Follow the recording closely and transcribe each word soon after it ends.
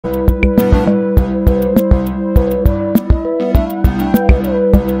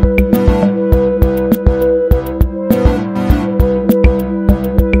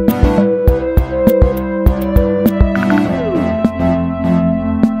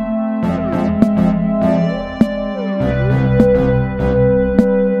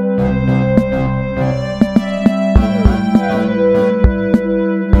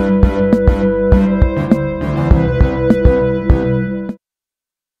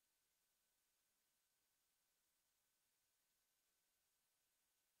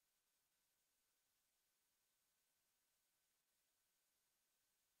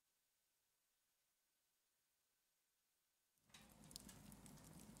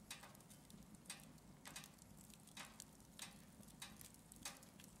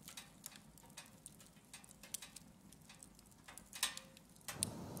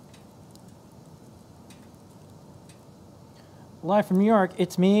live from New York.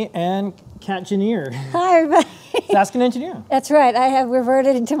 It's me and Kat Janier. Hi, everybody. It's Ask an Engineer. That's right. I have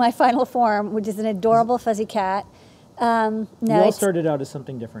reverted into my final form, which is an adorable fuzzy cat. No, you all started out as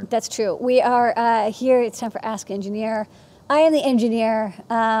something different. That's true. We are here. It's time for Ask Engineer. I am the engineer,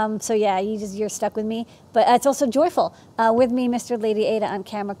 so yeah, you're stuck with me. But it's also joyful. With me, Mr. Lady Ada on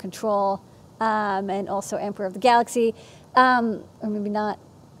camera control, and also Emperor of the Galaxy, or maybe not.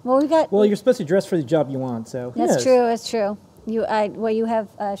 Well, we got. Well, you're supposed to dress for the job you want, so. That's true. That's true. You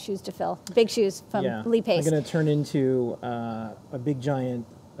have shoes to fill. Big shoes from Lee Pace. I'm going to turn into a big giant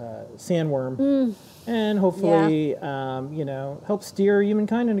sandworm, and hopefully, help steer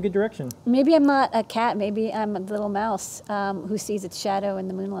humankind in a good direction. Maybe I'm not a cat. Maybe I'm a little mouse who sees its shadow in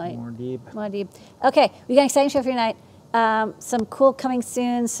the moonlight. More deep. More deep. Okay, we got an exciting show for tonight. Some cool coming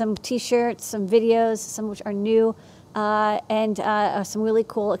soon. Some T-shirts, some videos, some which are new, and some really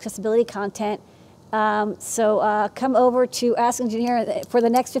cool accessibility content. So come over to Ask Engineer for the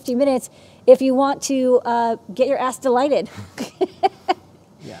next 50 minutes if you want to get your ass delighted.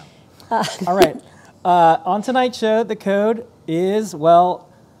 Yeah. All right. On tonight's show, the code is, well,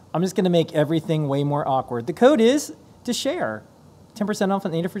 I'm just going to make everything way more awkward. The code is to share. 10% off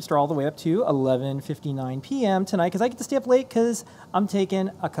an Adafruit store all the way up to 11:59 p.m. tonight because I get to stay up late because I'm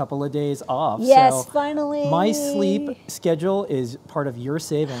taking a couple of days off. Yes, so finally. My sleep schedule is part of your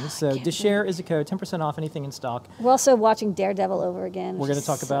savings. So to share is a code, 10% off anything in stock. We're also watching Daredevil over again. We're going to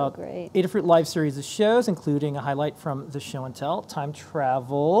talk about Adafruit Live series of shows, including a highlight from the show and tell, time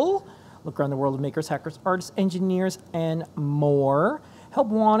travel, look around the world of makers, hackers, artists, engineers, and more. Help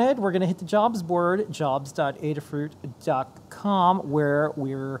wanted, we're going to hit the jobs board, jobs.adafruit.com, where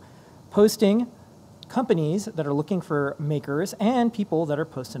we're posting companies that are looking for makers and people that are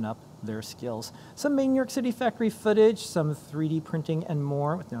posting up their skills. Some New York City factory footage, some 3D printing, and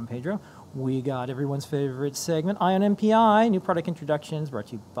more with Don Pedro. We got everyone's favorite segment, Eye on MPI, new product introductions brought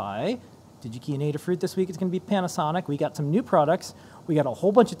to you by DigiKey and Adafruit. This week it's going to be Panasonic. We got some new products. We got a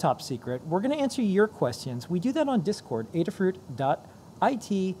whole bunch of top secret. We're going to answer your questions. We do that on Discord,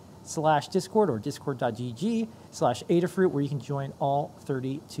 adafruit.it/Discord or discord.gg/Adafruit, where you can join all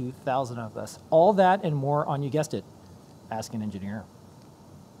 32,000 of us. All that and more on, you guessed it, Ask an Engineer.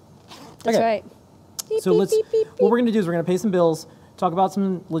 That's right. Beep, so what we're going to do is we're going to pay some bills, talk about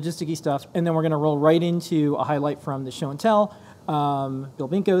some logisticy stuff, and then we're going to roll right into a highlight from the show and tell. Bill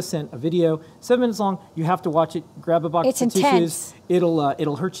Binko sent a video, 7 minutes long. You have to watch it. Grab a box of tissues.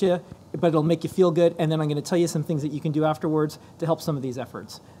 It'll hurt you, but it'll make you feel good. And then I'm going to tell you some things that you can do afterwards to help some of these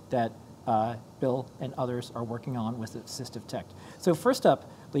efforts that Bill and others are working on with assistive tech. So first up,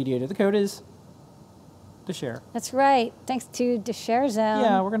 Lady Ada, the code is to share. That's right. Thanks to the Share Zone.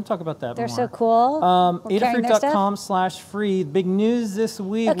 Yeah, we're going to talk about that. They're more. So cool. Adafruit.com/free. Big news this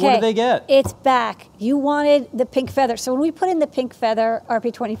week. Okay. What do they get? It's back. You wanted the pink feather. So when we put in the pink feather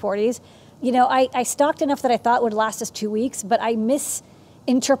RP2040s, I stocked enough that I thought would last us 2 weeks, but I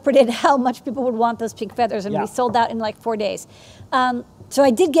misinterpreted how much people would want those pink feathers, and we sold out in like 4 days. So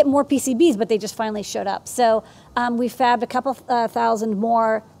I did get more PCBs, but they just finally showed up. So we fabbed a couple thousand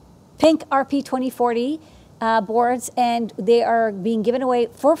more pink RP2040 boards, and they are being given away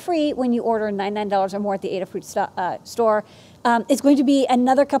for free when you order $99 or more at the Adafruit store. It's going to be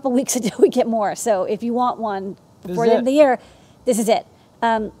another couple weeks until we get more. So if you want one before the end of the year, this is it.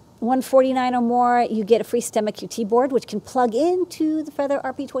 $149 or more, you get a free STEMMA QT board, which can plug into the Feather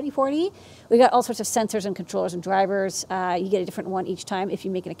RP2040. We got all sorts of sensors and controllers and drivers. You get a different one each time if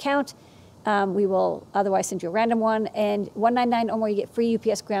you make an account. We will otherwise send you a random one. And $199 or more, you get free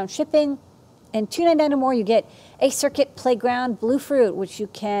UPS ground shipping. And $299 or more, you get a Circuit Playground Bluefruit, which you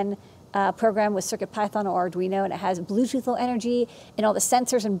can program with CircuitPython or Arduino, and it has Bluetooth Low Energy and all the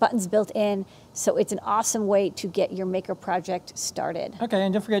sensors and buttons built in. So it's an awesome way to get your maker project started. Okay,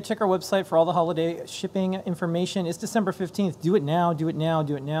 and don't forget, check our website for all the holiday shipping information. It's December 15th. Do it now, do it now,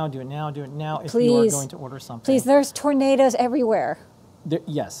 do it now, do it now, do it now if you are going to order something. Please, there's tornadoes everywhere.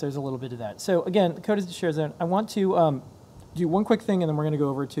 Yes, there's a little bit of that. So again, the code is the Share Zone. I want to do one quick thing, and then we're going to go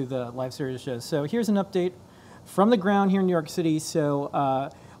over to the live series shows. So here's an update from the ground here in New York City. So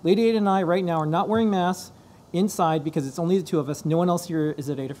Lady Ada and I right now are not wearing masks inside because it's only the two of us. No one else here is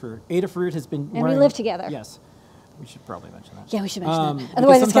at Adafruit. Adafruit has been and we live together. Yes. We should probably mention that. Yeah, we should mention that.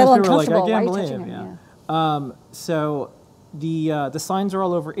 Otherwise it's kind of uncomfortable. Like, I can't believe, so the signs are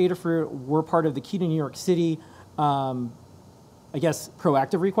all over Adafruit. We're part of the Key to New York City, I guess,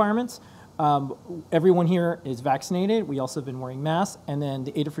 proactive requirements. Everyone here is vaccinated. We also have been wearing masks. And then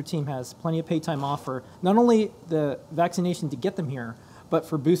the Adafruit team has plenty of paid time off for not only the vaccination to get them here, but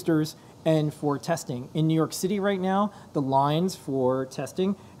for boosters and for testing. In New York City right now, the lines for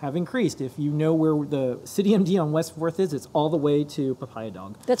testing have increased. If you know where the CityMD on West 4th is, it's all the way to Papaya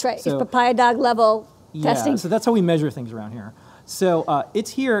Dog. That's right. So, it's Papaya Dog level testing. Yeah, so that's how we measure things around here. So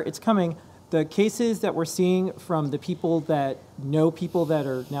it's here, it's coming. The cases that we're seeing from the people that know people that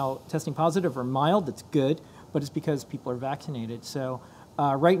are now testing positive are mild. That's good, but it's because people are vaccinated. So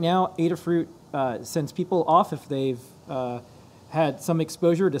right now, Adafruit sends people off if they've had some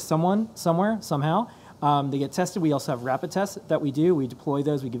exposure to someone, somewhere, somehow. They get tested. We also have rapid tests that we do. We deploy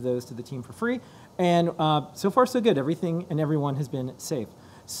those. We give those to the team for free. And so far, so good. Everything and everyone has been safe.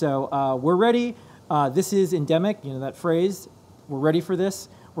 So we're ready. This is endemic, you know that phrase. We're ready for this.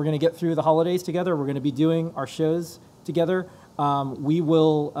 We're going to get through the holidays together. We're going to be doing our shows together. We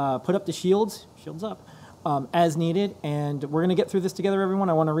will put up the shields up, as needed. And we're going to get through this together, everyone.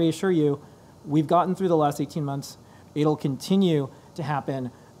 I want to reassure you, we've gotten through the last 18 months. It'll continue to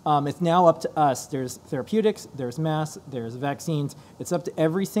happen. It's now up to us. There's therapeutics, there's masks, there's vaccines. It's up to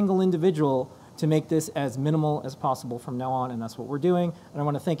every single individual to make this as minimal as possible from now on, and that's what we're doing. And I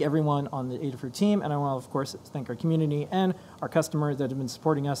want to thank everyone on the Adafruit team, and I want to, of course, thank our community and our customers that have been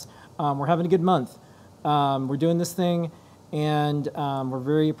supporting us. We're having a good month. We're doing this thing, and we're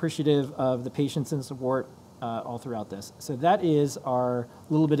very appreciative of the patience and support all throughout this. So that is our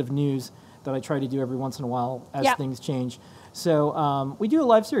little bit of news that I try to do every once in a while as things change. So we do a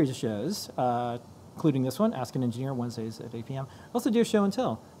live series of shows, including this one, Ask an Engineer, Wednesdays at 8 p.m. We also do a show and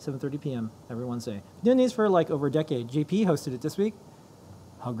tell, 7:30 p.m. every Wednesday. Been doing these for like over a decade. JP hosted it this week.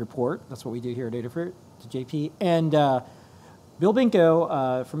 Hug Report, that's what we do here at Adafruit, to JP. And Bill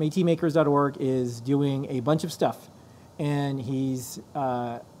Binko from atmakers.org is doing a bunch of stuff. And he's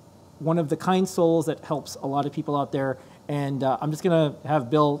one of the kind souls that helps a lot of people out there. And I'm just going to have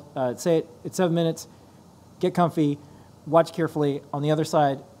Bill say it. It's 7 minutes. Get comfy. Watch carefully. On the other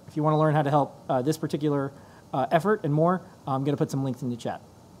side, if you want to learn how to help this particular effort and more, I'm going to put some links in the chat.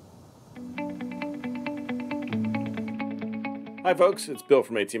 Hi, folks. It's Bill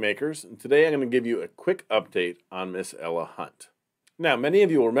from ATmakers. And today I'm going to give you a quick update on Miss Ella Hunt. Now, many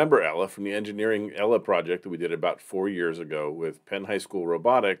of you will remember Ella from the Engineering Ella project that we did about 4 years ago with Penn High School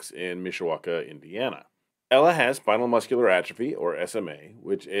Robotics in Mishawaka, Indiana. Ella has spinal muscular atrophy, or SMA,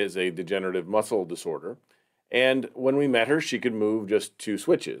 which is a degenerative muscle disorder. And when we met her, she could move just 2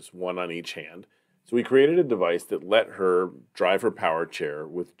 switches, one on each hand. So we created a device that let her drive her power chair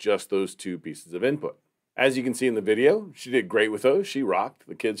with just those 2 pieces of input. As you can see in the video, she did great with those. She rocked.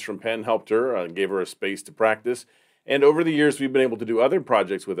 The kids from Penn helped her and gave her a space to practice. And over the years, we've been able to do other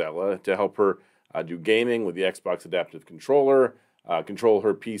projects with Ella to help her do gaming with the Xbox Adaptive Controller, control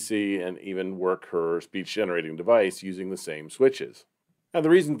her PC, and even work her speech-generating device using the same switches. Now, the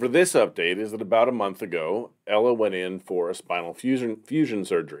reason for this update is that about a month ago, Ella went in for a spinal fusion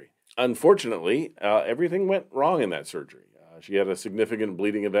surgery. Unfortunately, everything went wrong in that surgery. She had a significant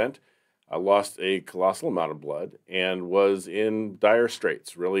bleeding event, lost a colossal amount of blood, and was in dire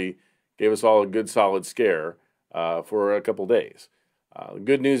straits. Really gave us all a good solid scare for a couple days. The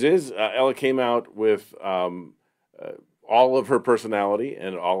good news is Ella came out with all of her personality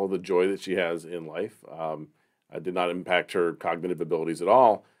and all of the joy that she has in life. Did not impact her cognitive abilities at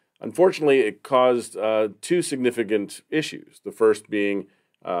all. Unfortunately, it caused 2 significant issues. The first being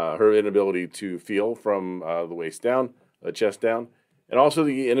her inability to feel from the waist down, the chest down, and also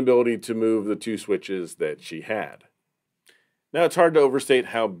the inability to move the 2 switches that she had. Now, it's hard to overstate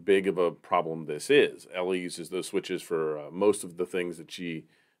how big of a problem this is. Ella uses those switches for most of the freedoms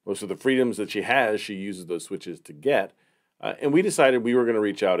that she has, she uses those switches to get. And we decided we were going to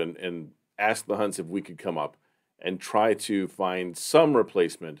reach out and ask the Hunts if we could come up and try to find some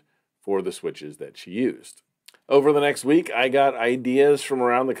replacement for the switches that she used. Over the next week, I got ideas from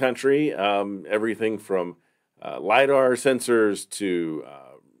around the country, everything from LiDAR sensors to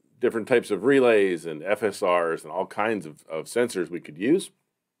different types of relays and FSRs and all kinds of sensors we could use.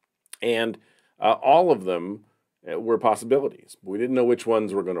 And all of them were possibilities. We didn't know which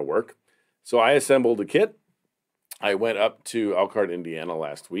ones were going to work. So I assembled a kit. I went up to Elkhart, Indiana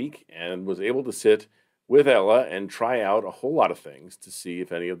last week and was able to sit with Ella and try out a whole lot of things to see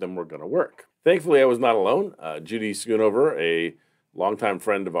if any of them were going to work. Thankfully, I was not alone. Judy Schoonover, a longtime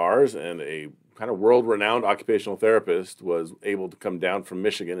friend of ours and a kind of world-renowned occupational therapist, was able to come down from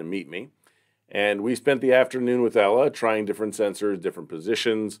Michigan and meet me. And we spent the afternoon with Ella trying different sensors, different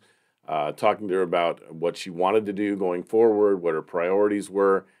positions, talking to her about what she wanted to do going forward, what her priorities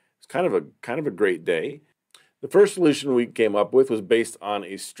were. It's kind of a great day. The first solution we came up with was based on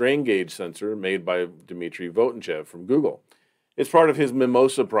a strain gauge sensor made by Dmitry Votanchev from Google. It's part of his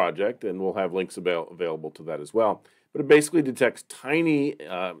Mimosa project, and we'll have links available to that as well. but it basically detects tiny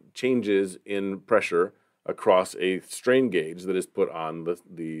changes in pressure across a strain gauge that is put on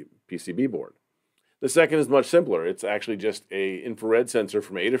the PCB board. The second is much simpler. It's actually just an infrared sensor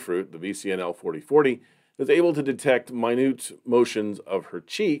from Adafruit, the VCN L4040, that's able to detect minute motions of her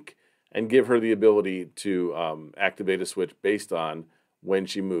cheek and give her the ability to activate a switch based on when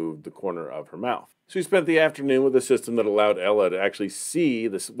she moved the corner of her mouth. So we spent the afternoon with a system that allowed Ella to actually see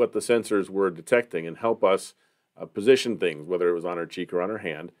what the sensors were detecting and help us position things, whether it was on her cheek or on her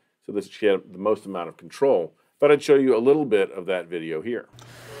hand, so that she had the most amount of control. But I'd show you a little bit of that video here.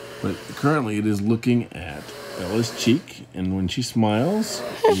 But currently it is looking at Ella's cheek, and when she smiles,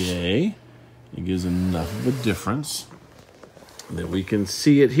 yay, it gives enough of a difference that we can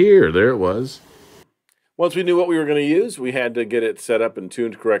see it here. There it was. Once we knew what we were going to use, we had to get it set up and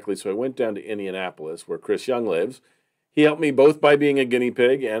tuned correctly, so I went down to Indianapolis, where Chris Young lives. He helped me both by being a guinea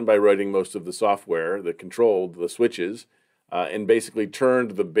pig and by writing most of the software that controlled the switches, and basically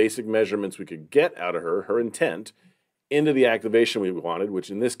turned the basic measurements we could get out of her intent, into the activation we wanted, which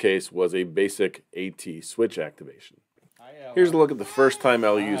in this case was a basic AT switch activation. Here's a look at the first time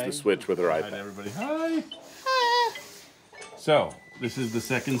Ella used the switch with her iPad. Hi, everybody. Hi. So, this is the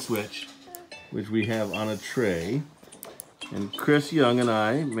second switch, which we have on a tray. And Chris Young and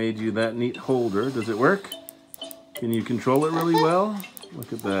I made you that neat holder. Does it work? Can you control it really well?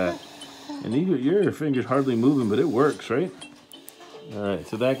 Look at that. And your finger's hardly moving, but it works, right? All right,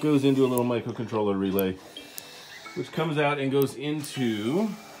 so that goes into a little microcontroller relay, which comes out and goes into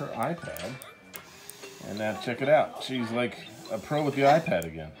her iPad. And now check it out. She's like a pro with the iPad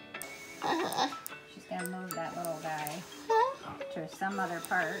again. She's gonna move that little guy to some other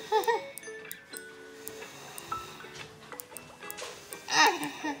part.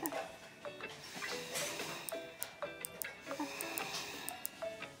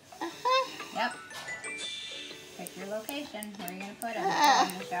 Yep. Pick your location. Where are you gonna put him?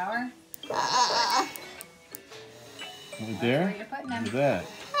 In the shower? Right there? Where you're putting him. Look at that.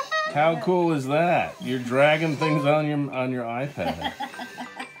 How cool is that? You're dragging things on your iPad.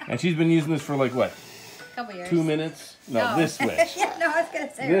 And she's been using this for like what? Couple years. 2 minutes? No, this switch. Yeah, no, I was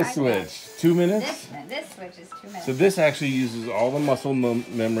gonna say This switch. 2 minutes? This switch is 2 minutes. So this actually uses all the muscle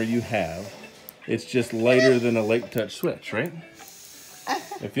memory you have. It's just lighter than a light touch switch, right?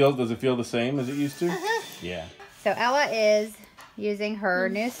 Does it feel the same as it used to? Yeah. So Ella is using her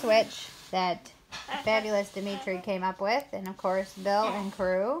new switch that fabulous Dimitri came up with, and of course Bill and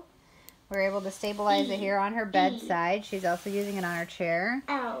crew were able to stabilize it here on her bedside. She's also using it on her chair.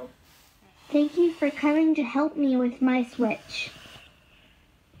 Ow. Thank you for coming to help me with my switch.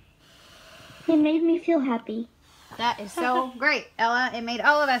 It made me feel happy. That is so great, Ella. It made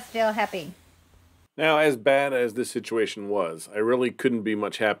all of us feel happy. Now, as bad as this situation was, I really couldn't be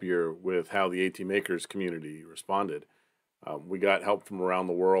much happier with how the AT Makers community responded. We got help from around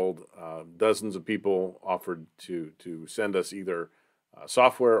the world. Dozens of people offered to send us either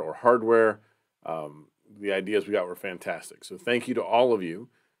software or hardware. The ideas we got were fantastic. So thank you to all of you.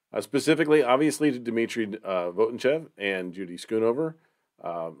 Specifically, obviously, to Dmitry Votanchev and Judy Schoonover,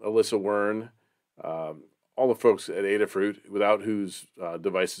 Alyssa Wern, all the folks at Adafruit, without whose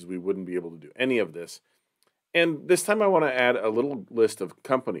devices we wouldn't be able to do any of this. And this time I want to add a little list of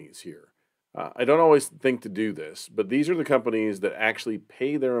companies here. I don't always think to do this, but these are the companies that actually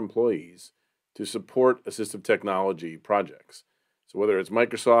pay their employees to support assistive technology projects. So whether it's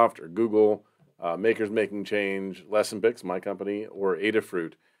Microsoft or Google, Makers Making Change, LessonPix, my company, or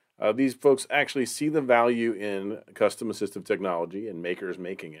Adafruit, these folks actually see the value in custom assistive technology and makers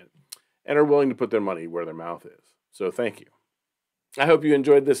making it, and are willing to put their money where their mouth is. So thank you. I hope you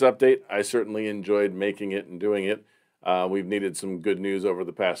enjoyed this update. I certainly enjoyed making it and doing it. We've needed some good news over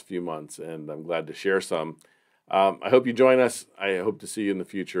the past few months, and I'm glad to share some. I hope you join us. I hope to see you in the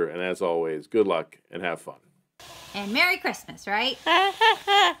future. And as always, good luck and have fun. And Merry Christmas, right?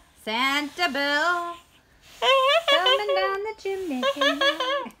 Santa Bill coming down the chimney.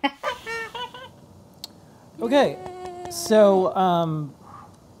 Okay, so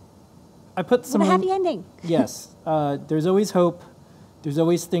I put some. What a happy ending. Yes, there's always hope. There's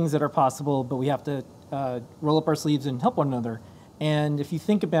always things that are possible, but we have to roll up our sleeves and help one another. And if you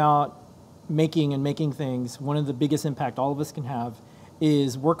think about making things, one of the biggest impact all of us can have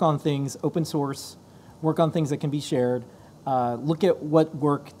is work on things open source, work on things that can be shared, look at what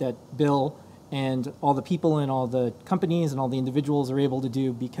work that Bill and all the people and all the companies and all the individuals are able to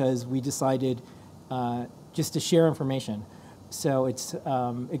do because we decided just to share information. So it's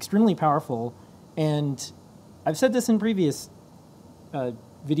extremely powerful. And I've said this in previous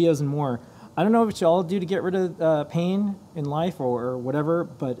videos and more. I don't know what you all do to get rid of pain in life or whatever,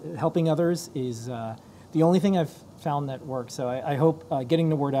 but helping others is the only thing I've found that works. So I hope getting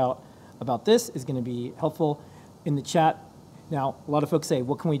the word out about this is going to be helpful in the chat. Now, a lot of folks say,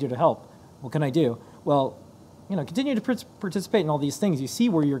 what can we do to help? What can I do? Well, continue to participate in all these things. You see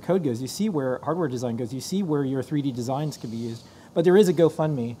where your code goes. You see where hardware design goes. You see where your 3D designs can be used. But there is a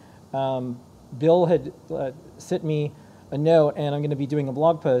GoFundMe. Bill had sent me a note, and I'm going to be doing a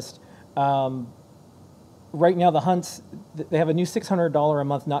blog post. Right now, the Hunts, they have a new $600 a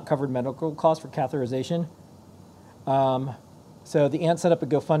month not covered medical cost for catheterization. So the aunt set up a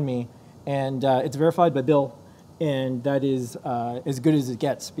GoFundMe, and it's verified by Bill, and that is as good as it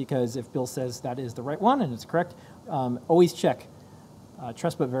gets, because if Bill says that is the right one and it's correct, always check,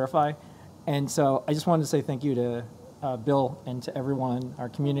 trust but verify. And so I just wanted to say thank you to Bill and to everyone, our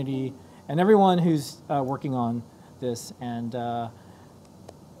community, and everyone who's working on this. And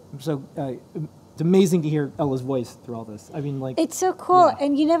so it's amazing to hear Ella's voice through all this. I mean, like, it's so cool, yeah.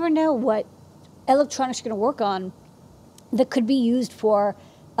 And you never know what electronics you're going to work on that could be used for.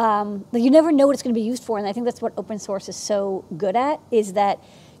 You never know what it's going to be used for, and I think that's what open source is so good at, is that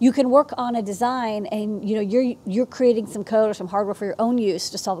you can work on a design, and you're creating some code or some hardware for your own use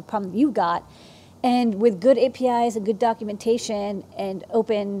to solve a problem that you got. And with good APIs and good documentation and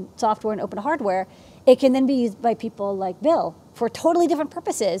open software and open hardware, it can then be used by people like Bill for totally different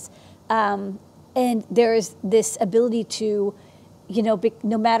purposes. And there's this ability to,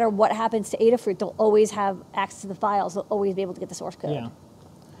 no matter what happens to Adafruit, they'll always have access to the files. They'll always be able to get the source code. yeah.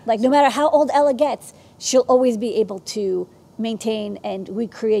 Like, no matter how old Ella gets, she'll always be able to maintain and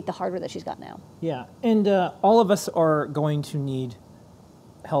recreate the hardware that she's got now. Yeah, and all of us are going to need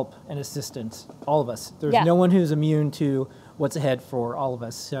help and assistance, all of us. There's Yeah. no one who's immune to what's ahead for all of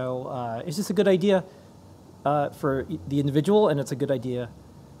us. So it's just a good idea for the individual, and it's a good idea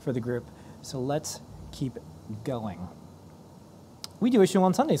for the group. So let's keep going. We do a show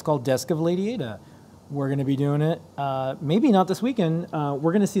on Sundays called Desk of Lady Ada. We're going to be doing it. Maybe not this weekend.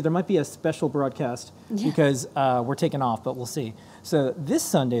 We're going to see. There might be a special broadcast because we're taking off, but we'll see. So this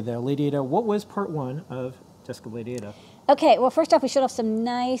Sunday, though, Lady Ada, what was part one of Desk of Lady Ada? Okay, well, first off, we showed off some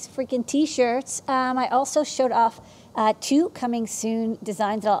nice freaking T-shirts. I also showed off 2 coming soon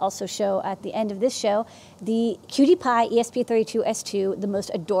designs that I'll also show at the end of this show. The Cutie Pie ESP32S2, the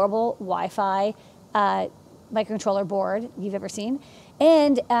most adorable Wi-Fi microcontroller board you've ever seen,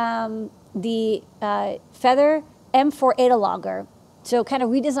 and the Feather M4 Ada Logger. So kind of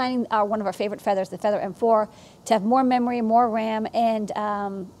redesigning one of our favorite feathers, the Feather M4, to have more memory, more RAM, and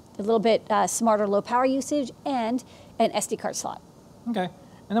a little bit smarter low power usage, and an SD card slot. Okay.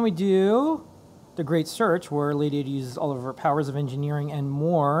 And then we do the Great Search, where Lady Ada uses all of her powers of engineering and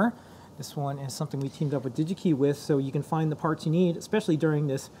more. This one is something we teamed up with DigiKey with, so you can find the parts you need, especially during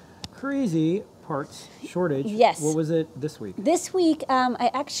this crazy parts shortage. Yes. What was it this week? This week,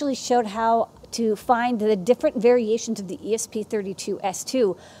 I actually showed how to find the different variations of the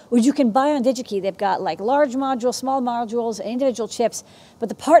ESP32S2, which you can buy on DigiKey. They've got like large modules, small modules, and individual chips, but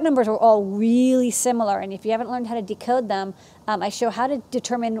the part numbers are all really similar. And if you haven't learned how to decode them, I show how to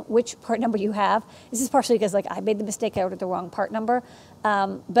determine which part number you have. This is partially because I made the mistake, I ordered the wrong part number,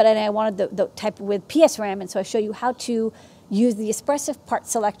 but I wanted the type with PSRAM, and so I show you how to use the Espressif part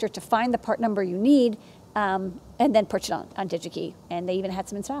selector to find the part number you need, and then purchase it on DigiKey. And they even had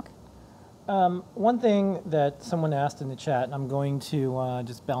some in stock. One thing that someone asked in the chat, and I'm going to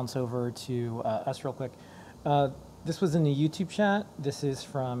just bounce over to us real quick. This was in the YouTube chat. This is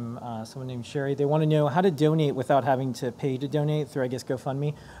from someone named Sherry. They want to know how to donate without having to pay to donate through, I guess,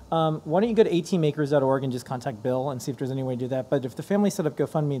 GoFundMe. Why don't you go to atmakers.org and just contact Bill and see if there's any way to do that. But if the family set up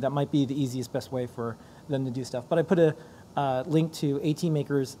GoFundMe, that might be the easiest, best way for them to do stuff. But I put a link to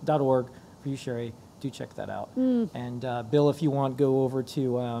atmakers.org for you, Sherry. Do check that out. And Bill, if you want, go over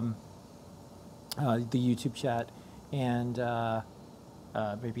to the YouTube chat and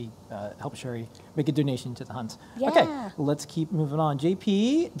maybe help Sherry make a donation to the Hunts. Yeah. Okay, let's keep moving on.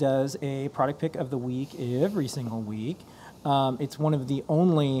 JP does a product pick of the week every single week. It's one of the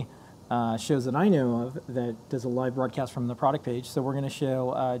only shows that I know of that does a live broadcast from the product page. So we're going to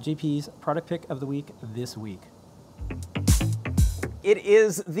show JP's product pick of the week this week. It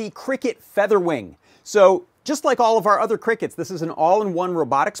is the Cricut Featherwing. So just like all of our other Cricuts, this is an all-in-one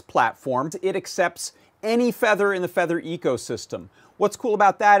robotics platform. It accepts any feather in the feather ecosystem. What's cool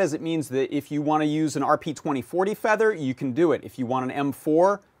about that is it means that if you want to use an RP2040 feather, you can do it. If you want an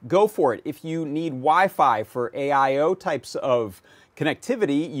M4, go for it. If you need Wi-Fi for AIO types of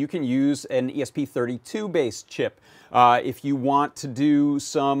connectivity, you can use an ESP32 based chip. If you want to do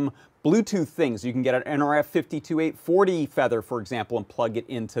some Bluetooth things, you can get an NRF52840 feather, for example, and plug it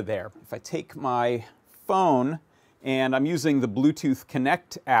into there. If I take my phone and I'm using the Bluetooth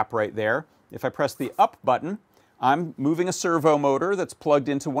Connect app right there, if I press the up button, I'm moving a servo motor that's plugged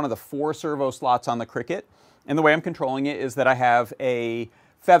into one of the 4 servo slots on the Cricut. And the way I'm controlling it is that I have a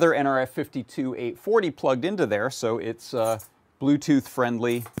Feather NRF52840 plugged into there, so it's Bluetooth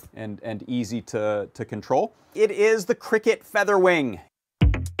friendly and easy to control. It is the Cricut Featherwing.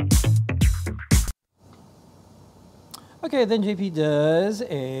 Okay, then JP does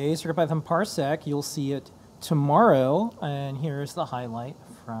a CircuitPython Parsec. You'll see it tomorrow, and here's the highlight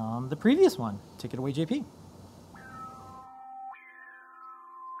from the previous one. Take it away, JP.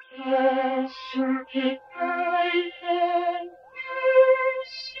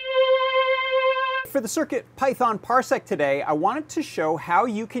 For the CircuitPython Parsec today, I wanted to show how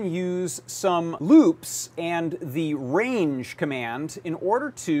you can use some loops and the range command in order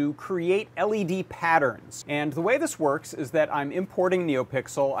to create LED patterns. And the way this works is that I'm importing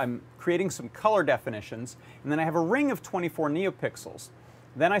NeoPixel, I'm creating some color definitions, and then I have a ring of 24 NeoPixels.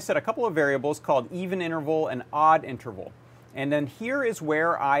 Then I set a couple of variables called even interval and odd interval. And then here is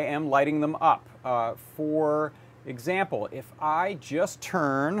where I am lighting them up. For example, if I just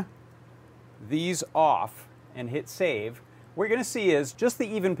turn these off and hit save, what you're going to see is just the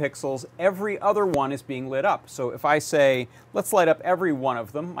even pixels, every other one is being lit up. So if I say, let's light up every one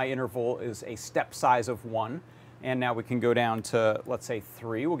of them, my interval is a step size of 1. And now we can go down to, let's say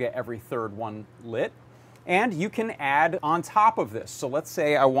 3. We'll get every third one lit. And you can add on top of this. So let's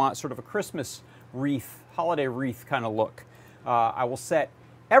say I want sort of a Christmas wreath, holiday wreath kind of look. I will set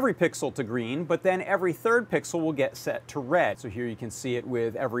every pixel to green, but then every third pixel will get set to red. So here you can see it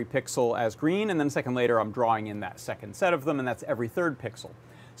with every pixel as green, and then a second later I'm drawing in that second set of them, and that's every third pixel.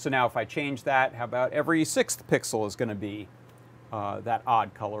 So now if I change that, how about every 6th pixel is going to be that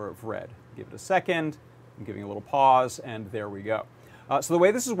odd color of red. Give it a second, I'm giving a little pause, and there we go. So the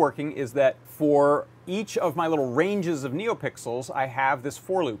way this is working is that for each of my little ranges of NeoPixels, I have this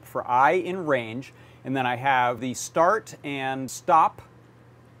for loop for I in range, and then I have the start and stop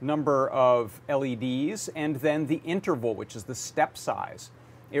number of LEDs, and then the interval, which is the step size.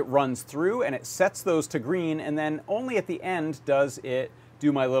 It runs through and it sets those to green, and then only at the end does it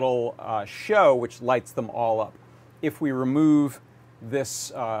do my little show, which lights them all up. If we remove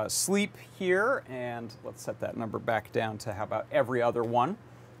this sleep here, and let's set that number back down to how about every other one.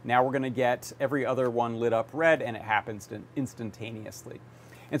 Now we're going to get every other one lit up red, and it happens instantaneously.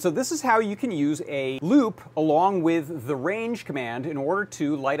 And so this is how you can use a loop along with the range command in order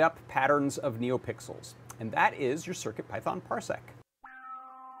to light up patterns of NeoPixels. And that is your CircuitPython Parsec.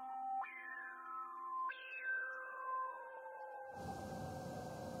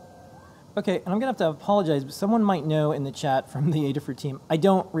 Okay, and I'm going to apologize, but someone might know in the chat from the Adafruit team. I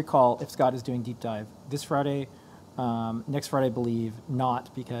don't recall if Scott is doing Deep Dive this Friday, next Friday, I believe,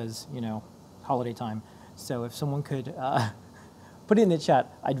 not because, you know, holiday time. So if someone could put it in the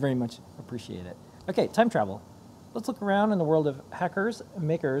chat, I'd very much appreciate it. Okay, time travel. Let's look around in the world of hackers,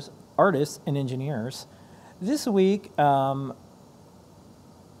 makers, artists, and engineers. This week,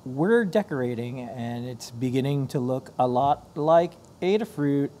 we're decorating, and it's beginning to look a lot like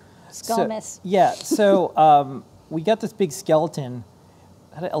Adafruit. Skullmiss. Yeah, so we got this big skeleton,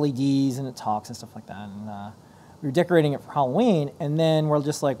 it had LEDs and it talks and stuff like that, and we were decorating it for Halloween, and then we're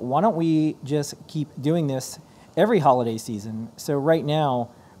just like, why don't we just keep doing this every holiday season? So right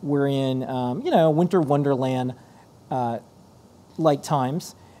now we're in, you know, winter wonderland like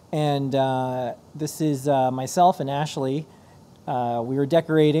times, and this is myself and Ashley. We were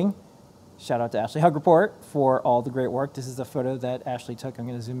decorating. Shout out to Ashley Hug Report for all the great work. This is a photo that Ashley took. I'm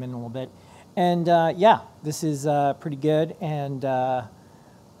going to zoom in a little bit. And yeah, this is pretty good. And I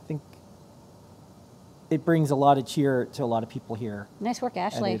think it brings a lot of cheer to a lot of people here. Nice work,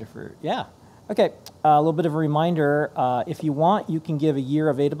 Ashley. At Adafruit. Yeah. Okay, a little bit of a reminder. If you want, you can give a year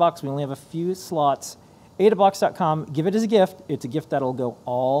of AdaBox. We only have a few slots. Adabox.com. Give it as a gift. It's a gift that'll go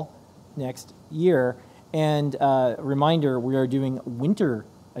all next year. And reminder, we are doing winter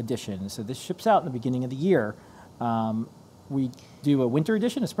edition. So this ships out in the beginning of the year. We do a winter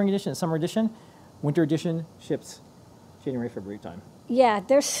edition, a spring edition, a summer edition. Winter edition ships January, February time. Yeah,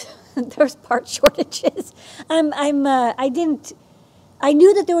 there's part shortages. I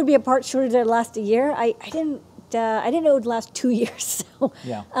knew that there would be a part shortage that would last a year. I didn't know it would last 2 years. So,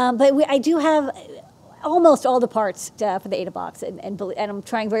 yeah. But I do have almost all the parts for the AdaBox, and I'm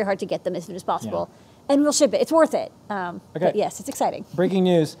trying very hard to get them as soon as possible. Yeah. And we'll ship it. It's worth it. Okay. But yes, it's exciting. Breaking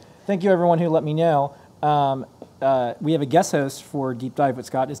news. Thank you, everyone who let me know. We have a guest host for Deep Dive with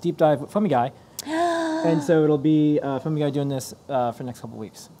Scott. It's Deep Dive with FumiGuy. And so it'll be FumiGuy doing this for the next couple of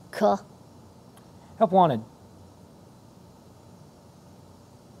weeks. Cool. Help wanted.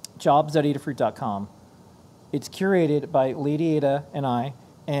 Jobs.adafruit.com. It's curated by Lady Ada and I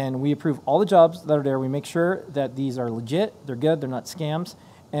and we approve all the jobs that are there. We make sure that these are legit, they're good, they're not scams.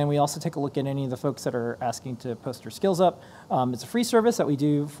 And we also take a look at any of the folks that are asking to post their skills up. It's a free service that we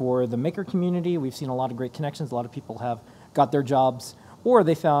do for the maker community. We've seen a lot of great connections. A lot of people have got their jobs, or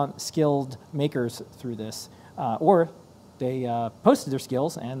they found skilled makers through this, or they posted their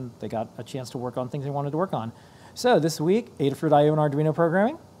skills and they got a chance to work on things they wanted to work on. So this week, Adafruit IO and Arduino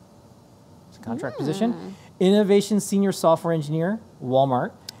programming. It's a contract position. Innovation Senior Software Engineer,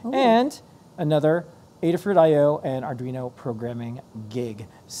 Walmart. Ooh. And another Adafruit IO and Arduino programming gig.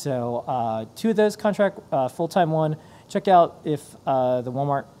 So 2 of those contract, full-time one. Check out if the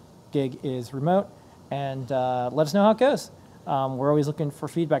Walmart gig is remote, and let us know how it goes. We're always looking for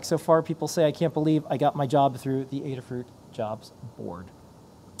feedback. So far, people say, I can't believe I got my job through the Adafruit jobs board.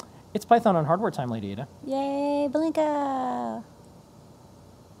 It's Python on hardware time, Lady Ada. Yay, Blinka!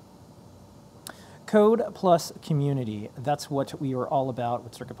 Code plus community. That's what we are all about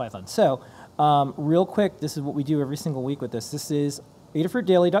with CircuitPython. So real quick, this is what we do every single week with this. This is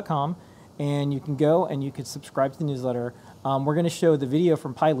adafruitdaily.com, and you can go and you can subscribe to the newsletter. We're going to show the video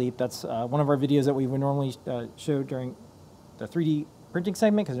from PyLeap. That's one of our videos that we would normally show during the 3D printing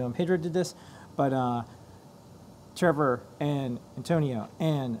segment, because Pedro did this. But Trevor and Antonio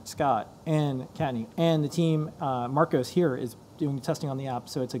and Scott and Katney and the team, Marcos here, is doing testing on the app.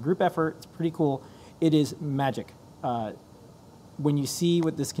 So it's a group effort. It's pretty cool. It is magic. When you see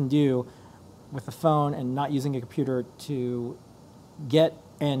what this can do with a phone and not using a computer to get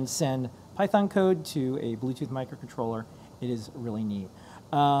and send Python code to a Bluetooth microcontroller, it is really neat.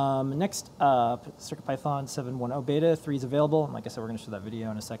 Next up, CircuitPython 7.1.0 beta 3 is available. Like I said, we're going to show that video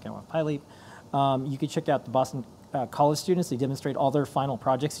in a second with PyLeap. You can check out the Boston college students. They demonstrate all their final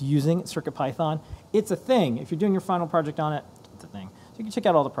projects using CircuitPython. It's a thing. If you're doing your final project on it, it's a thing. So you can check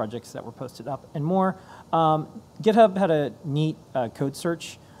out all the projects that were posted up and more. GitHub had a neat code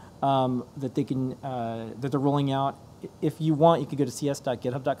search that they can that they're rolling out. If you want, you could go to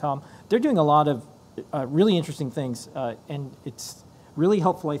cs.github.com. They're doing a lot of really interesting things, and it's really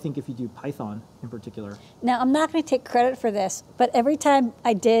helpful, I think, if you do Python in particular. Now, I'm not going to take credit for this, but every time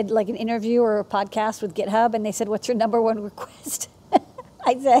I did like an interview or a podcast with GitHub and they said, what's your #1 request?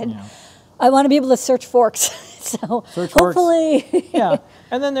 I said, yeah, I want to be able to search forks. So search hopefully. Forks. Yeah.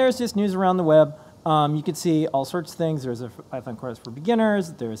 And then there's just news around the web. You can see all sorts of things. There's a Python course for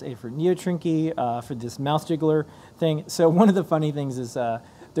beginners. There's a for NeoTrinky for this mouse jiggler thing. So one of the funny things is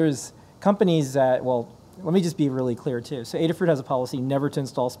there's companies that, well, let me just be really clear too. So Adafruit has a policy never to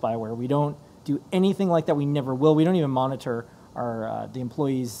install spyware. We don't do anything like that. We never will. We don't even monitor our the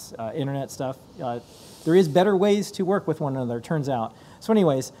employees' internet stuff. There is better ways to work with one another, it turns out. So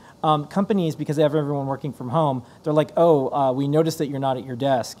anyways, companies, because they have everyone working from home, they're like, oh, we noticed that you're not at your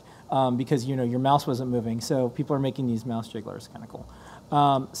desk because your mouse wasn't moving. So people are making these mouse jigglers, kind of cool.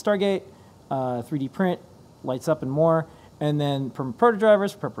 Stargate, 3D print, lights up and more. And then from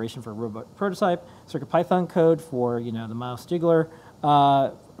protodrivers, preparation for a robot prototype, CircuitPython code for the mouse jiggler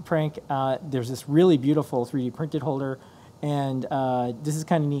prank. There's this really beautiful 3D printed holder, and this is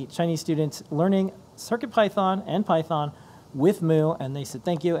kind of neat. Chinese students learning CircuitPython and Python with Mu, and they said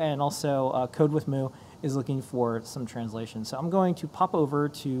thank you. And also Code with Mu is looking for some translation. So I'm going to pop over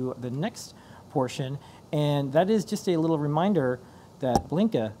to the next portion, and that is just a little reminder that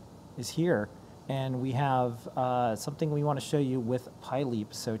Blinka is here. And we have something we want to show you with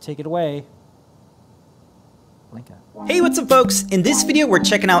PyLeap. So take it away, Blinka. Hey, what's up folks? In this video, we're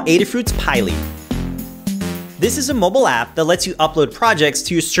checking out Adafruit's PyLeap. This is a mobile app that lets you upload projects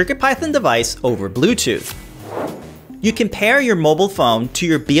to your CircuitPython device over Bluetooth. You can pair your mobile phone to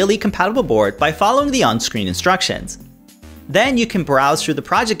your BLE compatible board by following the on-screen instructions. Then you can browse through the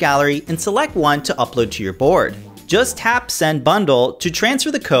project gallery and select one to upload to your board. Just tap Send Bundle to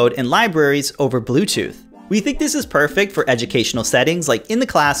transfer the code and libraries over Bluetooth. We think this is perfect for educational settings like in the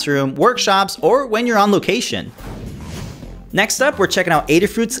classroom, workshops, or when you're on location. Next up, we're checking out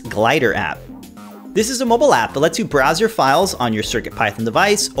Adafruit's Glider app. This is a mobile app that lets you browse your files on your CircuitPython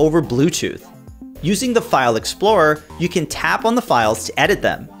device over Bluetooth. Using the File Explorer, you can tap on the files to edit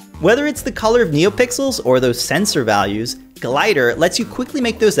them. Whether it's the color of NeoPixels or those sensor values, Glider lets you quickly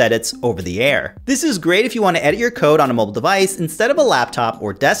make those edits over the air. This is great if you want to edit your code on a mobile device instead of a laptop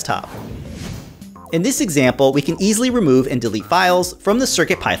or desktop. In this example, we can easily remove and delete files from the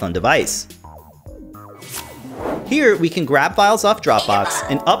CircuitPython device. Here, we can grab files off Dropbox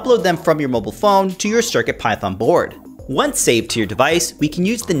and upload them from your mobile phone to your CircuitPython board. Once saved to your device, we can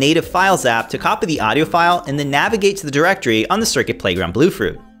use the Native Files app to copy the audio file and then navigate to the directory on the Circuit Playground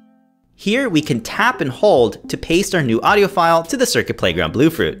Bluefruit. Here, we can tap and hold to paste our new audio file to the Circuit Playground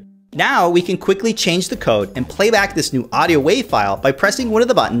Bluefruit. Now we can quickly change the code and play back this new audio WAV file by pressing one of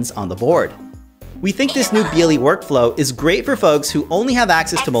the buttons on the board. We think this new BLE workflow is great for folks who only have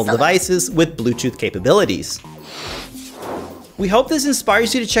access to mobile devices with Bluetooth capabilities. We hope this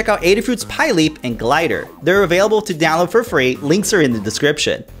inspires you to check out Adafruit's PiLeap and Glider. They're available to download for free, links are in the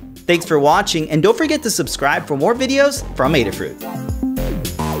description. Thanks for watching, and don't forget to subscribe for more videos from Adafruit.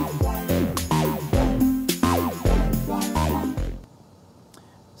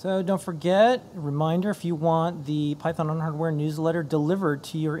 So don't forget, reminder, if you want the Python on Hardware newsletter delivered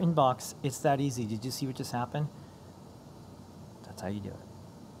to your inbox, it's that easy. Did you see what just happened? That's how you do it.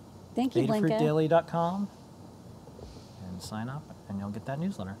 Thank you, Blinka. Adafruitdaily.com and sign up, and you'll get that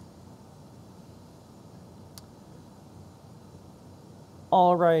newsletter.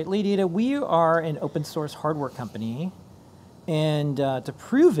 All right, Lady Ada, we are an open source hardware company, and to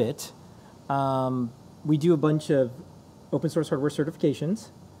prove it, we do a bunch of open source hardware certifications,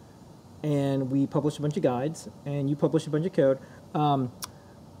 and we publish a bunch of guides, and you publish a bunch of code. I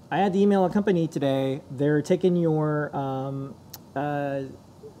had to email a company today. They're taking your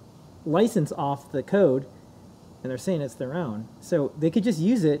license off the code, and they're saying it's their own. So they could just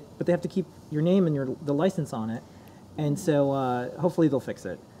use it, but they have to keep your name and the license on it. And so hopefully they'll fix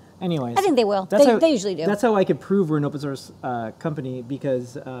it. Anyways, I think they will. They usually do. That's how I could prove we're an open source company,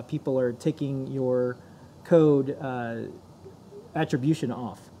 because people are taking your code attribution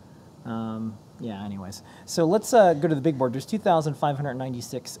off. Yeah, anyways. So let's go to the big board. There's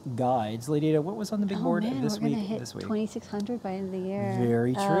 2,596 guides. Lady Ada, what was on the big board this week? We're going to hit 2,600 by the end of the year.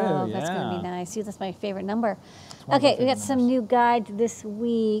 Very true, yeah. That's going to be nice. See, that's my favorite number. Okay, we got some new guides this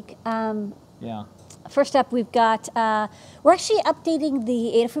week. Yeah. First up, we've got, we're actually updating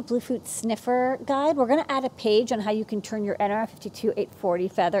the Adafruit Bluetooth sniffer guide. We're going to add a page on how you can turn your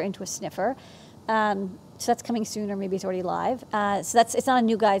nRF52840 feather into a sniffer. So that's coming soon, or maybe it's already live. So it's not a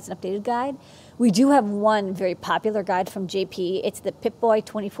new guide, it's an updated guide. We do have one very popular guide from JP. It's the Pip-Boy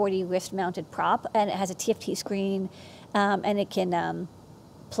 2040 wrist-mounted prop, and it has a TFT screen, and it can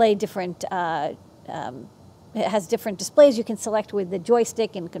play different, it has different displays you can select with the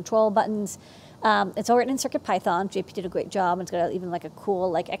joystick and control buttons. It's all written in CircuitPython. JP did a great job, and it's got even like a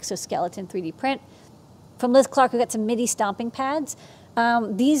cool like exoskeleton 3D print. From Liz Clark, we got some MIDI stomping pads.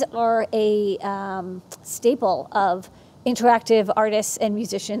 These are a staple of interactive artists and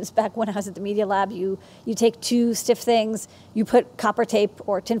musicians. Back when I was at the Media Lab, you take two stiff things, you put copper tape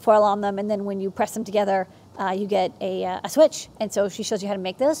or tinfoil on them, and then when you press them together, you get a switch. And so she shows you how to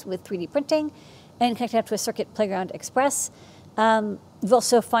make this with 3D printing and connect it up to a Circuit Playground Express. We've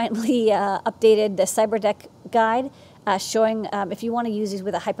also finally updated the CyberDeck guide, showing if you want to use these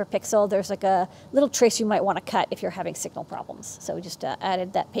with a hyperpixel, there's like a little trace you might want to cut if you're having signal problems. So we just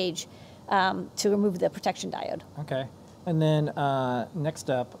added that page to remove the protection diode. Okay, and then next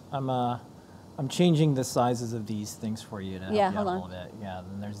up, I'm changing the sizes of these things for you to help you out a little bit. Yeah,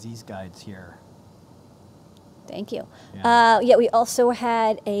 and there's these guides here. Thank you. Yeah, we also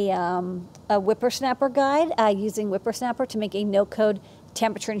had a whippersnapper guide using whippersnapper to make a no-code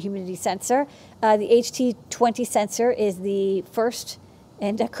temperature and humidity sensor. The HT20 sensor is the first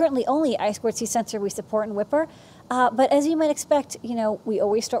and currently only I2C sensor we support in Whipper. But as you might expect, you know, we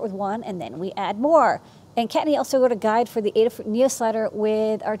always start with one and then we add more. And Kattni also wrote a guide for the Adafruit NeoSlider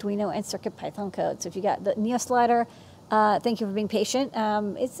with Arduino and CircuitPython code. So if you got the NeoSlider, thank you for being patient.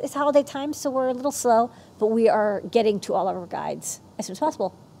 It's holiday time, so we're a little slow, but we are getting to all of our guides as soon as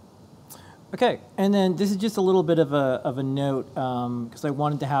possible. Okay, and then this is just a little bit of a note, because I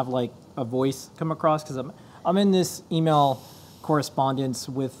wanted to have like a voice come across, because I'm in this email correspondence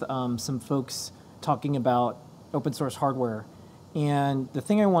with some folks talking about open source hardware. And the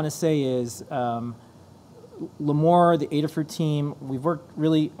thing I want to say is, Limor, the Adafruit team, we've worked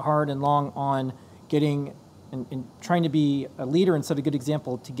really hard and long on getting and trying to be a leader and set a good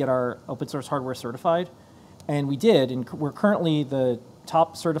example to get our open source hardware certified. And we did, and we're currently the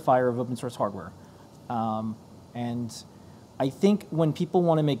top certifier of open source hardware. And I think when people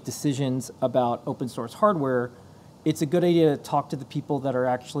want to make decisions about open source hardware, it's a good idea to talk to the people that are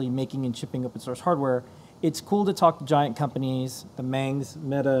actually making and shipping open source hardware. It's cool to talk to giant companies, the Mangs,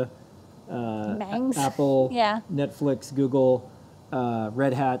 Meta, Apple, Netflix, Google,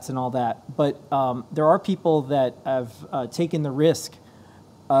 Red Hats, and all that. But there are people that have taken the risk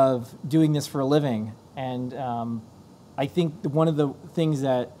of doing this for a living. And I think one of the things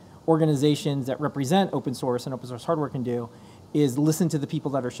that organizations that represent open source and open source hardware can do is listen to the people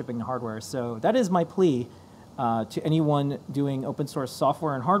that are shipping the hardware. So that is my plea to anyone doing open source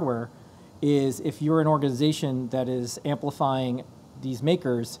software and hardware, is if you're an organization that is amplifying these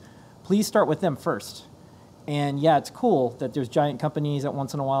makers, please start with them first. And yeah, it's cool that there's giant companies that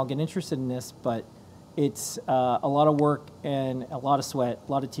once in a while get interested in this, but it's a lot of work and a lot of sweat,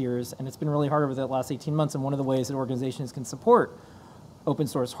 a lot of tears, and it's been really hard over the last 18 months. And one of the ways that organizations can support open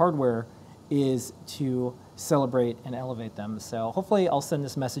source hardware is to celebrate and elevate them. So hopefully I'll send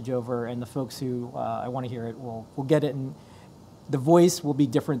this message over, and the folks who I want to hear it will get it. And the voice will be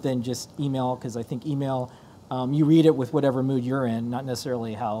different than just email, because I think email, you read it with whatever mood you're in, not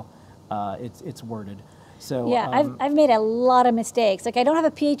necessarily how it's worded. So yeah, I've made a lot of mistakes. Like, I don't have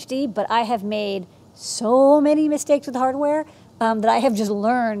a PhD, but I have made so many mistakes with hardware that I have just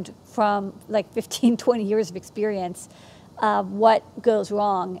learned from like 15, 20 years of experience what goes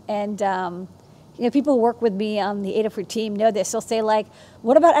wrong. And you know, people who work with me on the Adafruit team know this. They'll say like,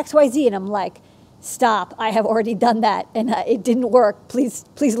 what about XYZ? And I'm like, stop, I have already done that and it didn't work. Please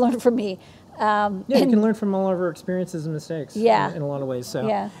learn from me. Yeah, you can learn from all of our experiences and mistakes in a lot of ways.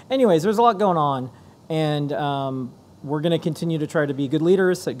 So anyways, there's a lot going on. And we're going to continue to try to be good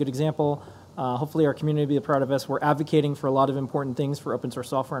leaders, a good example. Hopefully our community will be proud of us. We're advocating for a lot of important things for open source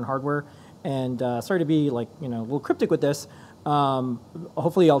software and hardware. And sorry to be like, a little cryptic with this.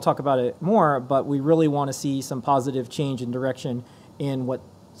 Hopefully I'll talk about it more, but we really want to see some positive change in direction in what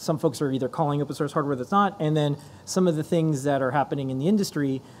some folks are either calling open source hardware that's not, and then some of the things that are happening in the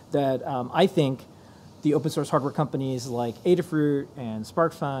industry that I think the open source hardware companies like Adafruit and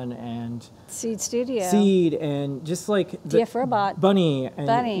SparkFun and Seed Studio, and just like DF Robot, Bunny,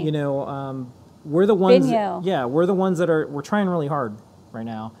 and we're the ones. Binyo. Yeah, we're the ones that we're trying really hard right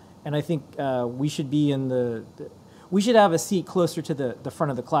now, and I think we should be in we should have a seat closer to the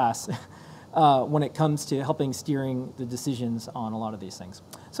front of the class when it comes to helping steering the decisions on a lot of these things.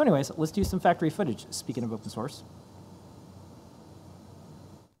 So, anyways, let's do some factory footage. Speaking of open source.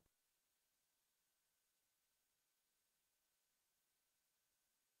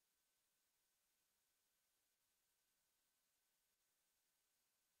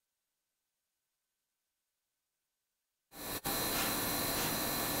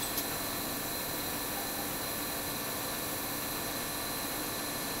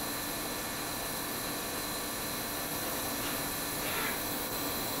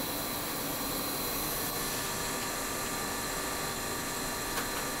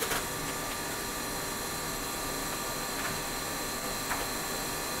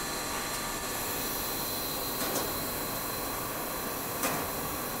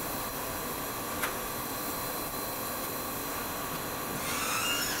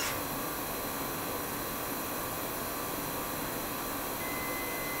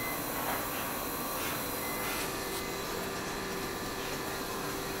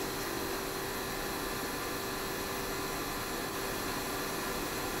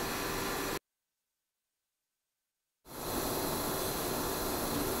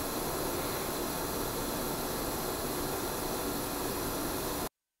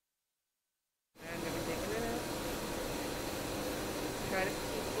 Try to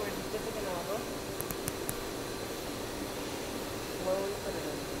keep towards the tip of the nozzle. Slowly put it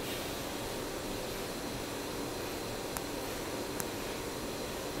in.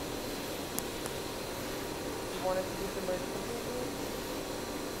 You want it to be submerged completely.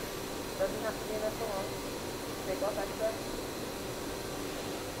 Doesn't have to be in there for long. Take off excess.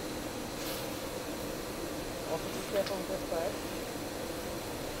 Also be careful with this side.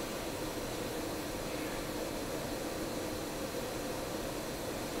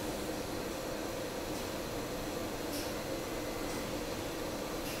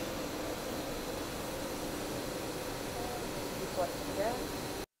 Again.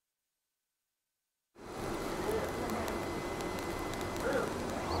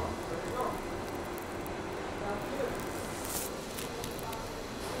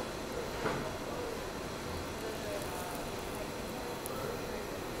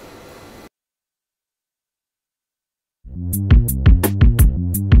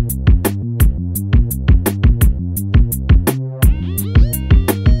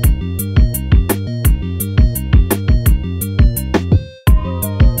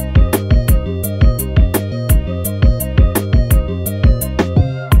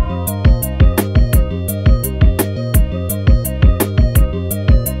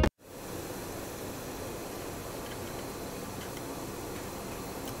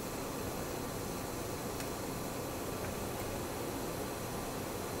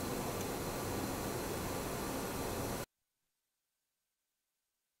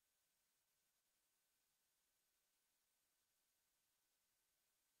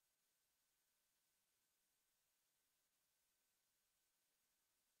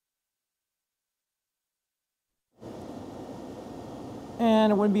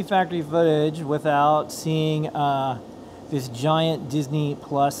 And it wouldn't be factory footage without seeing this giant Disney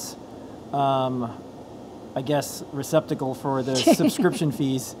Plus, I guess, receptacle for the subscription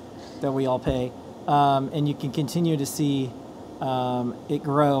fees that we all pay. And you can continue to see it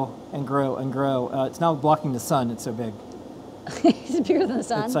grow and grow and grow. It's now blocking the sun. It's so big. It's bigger than the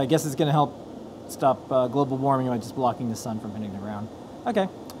sun. I guess it's going to help stop global warming by just blocking the sun from hitting the ground. Okay,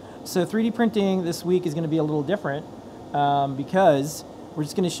 so 3D printing this week is going to be a little different because we're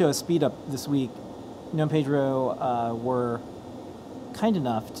just going to show a speed up this week. Gnome Pedro were kind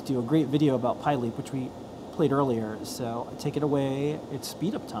enough to do a great video about PyLeap, which we played earlier. So take it away. It's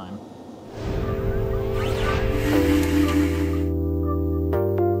speed up time.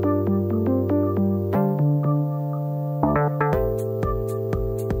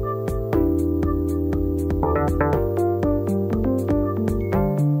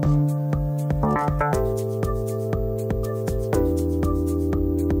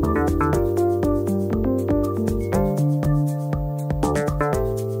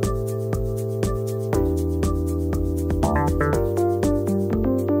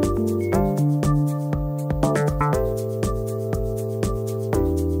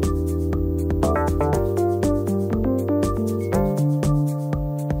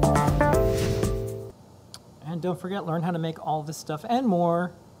 Don't forget, learn how to make all this stuff and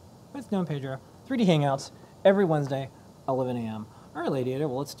more with Gnome Pedro. 3D Hangouts every Wednesday, 11 a.m. All right, Lady Ada,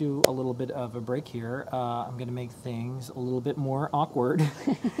 well, let's do a little bit of a break here. I'm going to make things a little bit more awkward.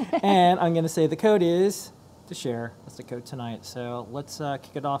 And I'm going to say the code is to share. That's the code tonight. So let's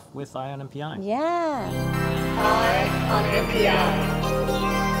kick it off with Eye on MPI. Yeah. Eye on MPI.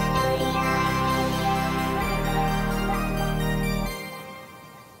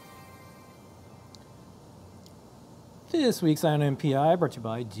 This week's Eye on MPI, brought to you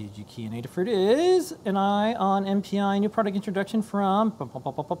by DigiKey and Adafruit, is an Eye on MPI new product introduction from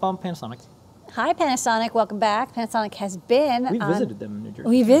Panasonic. Hi, Panasonic. Welcome back. Panasonic has been... We visited them in New Jersey.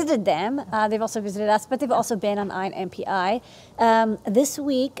 We visited them. They've also visited us, but they've also been on Eye on MPI. This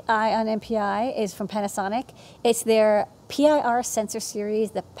week, Eye on MPI is from Panasonic. It's their PIR sensor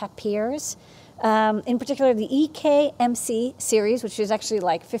series, the Papirs. In particular, the EKMC series, which is actually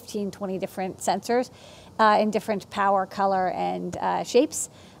like 15, 20 different sensors in different power, color, and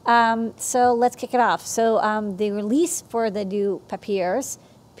shapes. So let's kick it off. So the release for the new Papirs,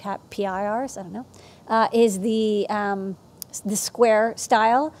 PIRs, I don't know, is the square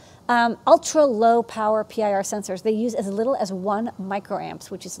style. Ultra low power PIR sensors. They use as little as 1 microamps,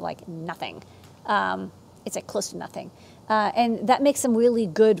 which is like nothing. It's like close to nothing. And that makes them really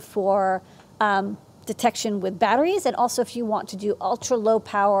good for detection with batteries, and also if you want to do ultra low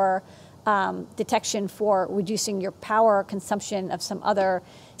power detection for reducing your power consumption of some other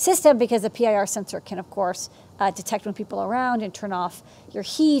system, because the PIR sensor can, of course, detect when people are around and turn off your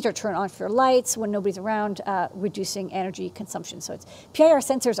heat or turn off your lights when nobody's around, reducing energy consumption. So it's PIR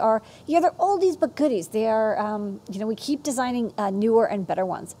sensors are, yeah, they're oldies but goodies. They are, you know, we keep designing newer and better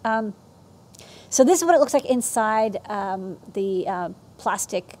ones. So this is what it looks like inside the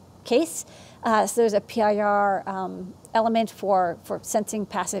plastic case. So there's a PIR element for sensing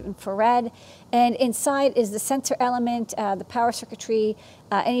passive infrared. And inside is the sensor element, the power circuitry,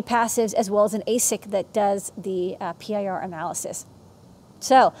 any passives, as well as an ASIC that does the PIR analysis.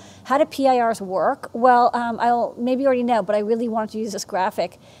 So how do PIRs work? Well, I'll maybe you already know, but I really wanted to use this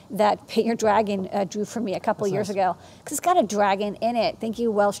graphic that Paint Your Dragon drew for me a couple years ago, because it's got a dragon in it. Thank you,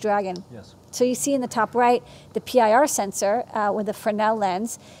 Welsh Dragon. Yes. So you see in the top right the PIR sensor with the Fresnel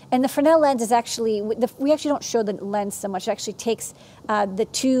lens. And the Fresnel lens is actually, we actually don't show the lens so much. It actually takes the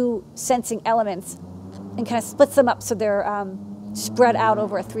two sensing elements and kind of splits them up so they're spread out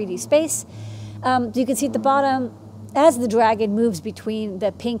over a 3D space. You can see at the bottom, as the dragon moves between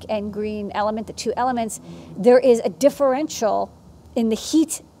the pink and green element, the two elements, there is a differential in the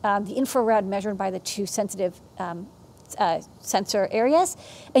heat, the infrared measured by the two sensitive sensor areas.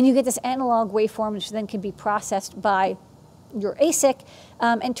 And you get this analog waveform, which then can be processed by your ASIC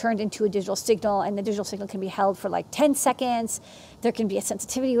and turned into a digital signal. And the digital signal can be held for like 10 seconds. There can be a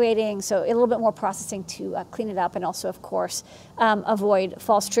sensitivity rating, so a little bit more processing to clean it up, and also, of course, avoid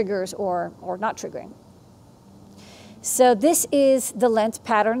false triggers or not triggering. So this is the lens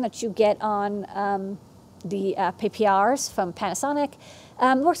pattern that you get on the PPRs from Panasonic.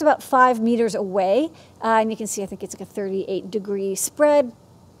 It works about 5 meters away, and you can see I think it's like a 38-degree spread.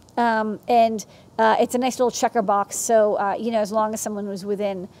 And it's a nice little checker box, so you know, as long as someone was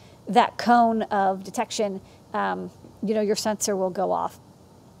within that cone of detection, you know, your sensor will go off.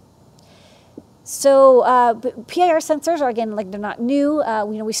 So PIR sensors are, again, like, they're not new.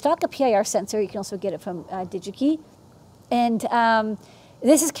 You know, we stock a PIR sensor. You can also get it from DigiKey. And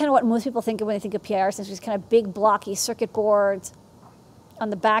this is kind of what most people think of when they think of PIR sensors, kind of big, blocky circuit boards. On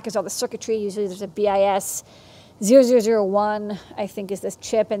the back is all the circuitry. Usually there's a BIS 0001, I think, is this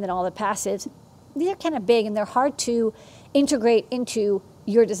chip, and then all the passives. These are kind of big, and they're hard to integrate into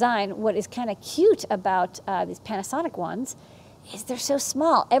your design. What is kind of cute about these Panasonic ones is they're so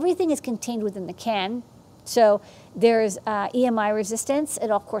small. Everything is contained within the can. So there's EMI resistance,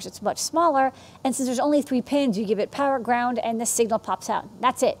 and of course it's much smaller. And since there's only 3 pins, you give it power, ground, and the signal pops out.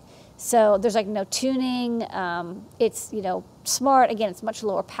 That's it. So there's like no tuning. It's, you know, smart. Again, it's much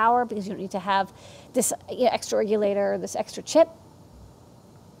lower power because you don't need to have this extra regulator, this extra chip.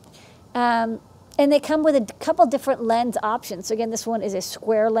 And they come with a couple different lens options. So again, this one is a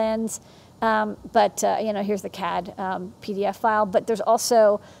square lens, but you know, here's the CAD PDF file. But there's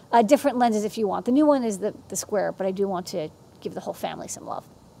also different lenses if you want. The new one is the square, but I do want to give the whole family some love.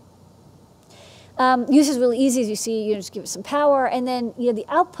 Use is really easy, as you see. You just give it some power, and then the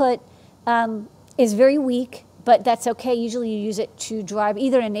output is very weak, but that's okay. Usually, you use it to drive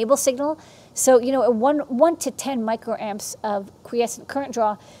either an enable signal. So, a 1 to 10 microamps of quiescent current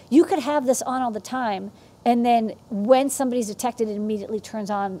draw, you could have this on all the time, and then when somebody's detected, it immediately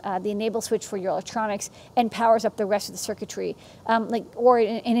turns on the enable switch for your electronics and powers up the rest of the circuitry, or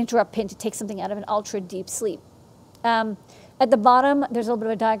an interrupt pin to take something out of an ultra deep sleep. At the bottom, there's a little bit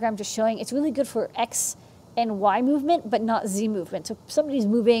of a diagram just showing it's really good for X and Y movement, but not Z movement. So if somebody's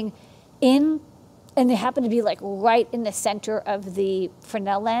moving in, and they happen to be like right in the center of the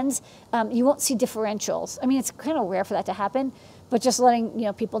Fresnel lens, you won't see differentials. I mean, it's kind of rare for that to happen, but just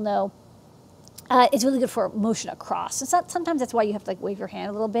letting people know, it's really good for motion across. It's not, sometimes that's why you have to like wave your hand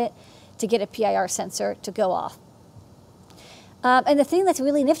a little bit to get a PIR sensor to go off. And the thing that's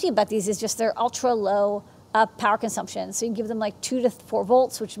really nifty about these is just their ultra low power consumption. So you can give them like 2 to 4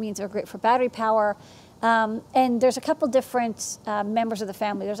 volts, which means they're great for battery power. And there's a couple different members of the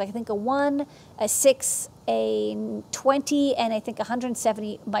family. There's, I think, a 1, a 6, a 20, and I think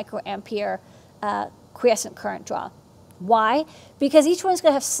 170 microampere quiescent current draw. Why? Because each one's going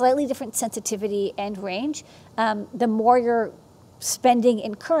to have slightly different sensitivity and range. The more you're spending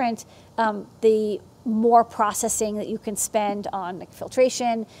in current, the more processing that you can spend on like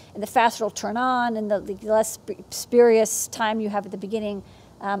filtration, and the faster it'll turn on, and the less spurious time you have at the beginning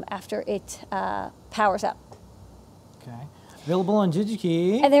after it powers up. Okay. Available on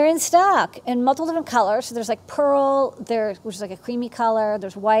DigiKey. And they're in stock in multiple different colors. So there's like pearl, which is like a creamy color.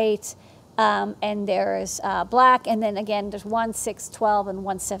 There's white, and there's black. And then again, there's 1, 6, 12, and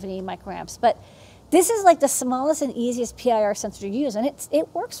 170 microamps. But this is like the smallest and easiest PIR sensor to use, and it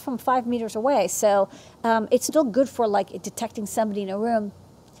works from 5 meters away. So it's still good for like detecting somebody in a room.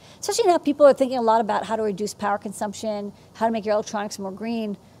 Especially now people are thinking a lot about how to reduce power consumption, how to make your electronics more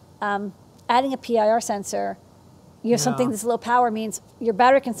green. Adding a PIR sensor, something that's low power means your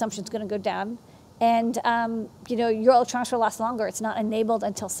battery consumption is going to go down, and your electronics will last longer. It's not enabled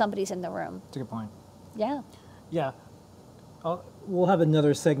until somebody's in the room. That's a good point. Yeah. Yeah. We'll have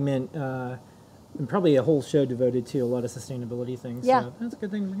another segment, and probably a whole show devoted to a lot of sustainability things. Yeah. So that's a good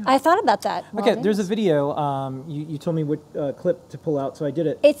thing to bring up. I thought about that. Okay, there's a video. You told me what clip to pull out, so I did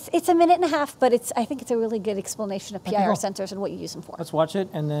it. It's 1.5 minutes, but I think it's a really good explanation of PIR cool. sensors and what you use them for. Let's watch it,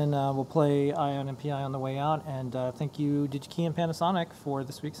 and then we'll play Ion and PI on the way out. And thank you, DigiKey and Panasonic, for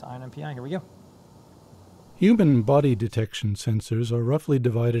this week's Ion and PI. Here we go. Human body detection sensors are roughly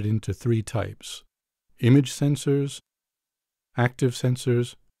divided into 3 types: image sensors, active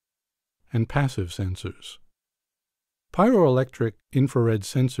sensors, and passive sensors. Pyroelectric infrared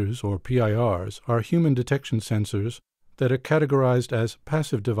sensors, or PIRs, are human detection sensors that are categorized as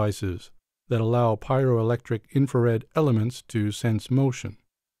passive devices that allow pyroelectric infrared elements to sense motion.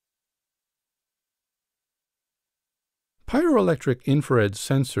 Pyroelectric infrared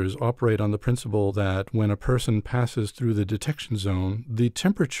sensors operate on the principle that when a person passes through the detection zone, the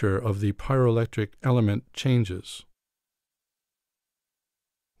temperature of the pyroelectric element changes.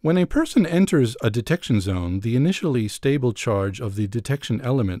 When a person enters a detection zone, the initially stable charge of the detection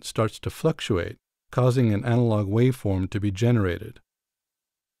element starts to fluctuate, causing an analog waveform to be generated.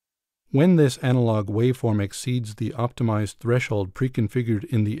 When this analog waveform exceeds the optimized threshold preconfigured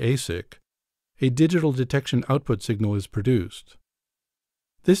in the ASIC, a digital detection output signal is produced.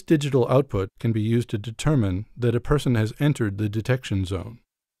 This digital output can be used to determine that a person has entered the detection zone.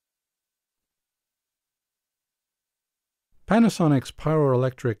 Panasonic's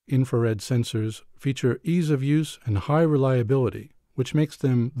pyroelectric infrared sensors feature ease of use and high reliability, which makes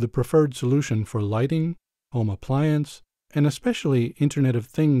them the preferred solution for lighting, home appliance, and especially Internet of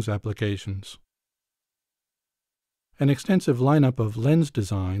Things applications. An extensive lineup of lens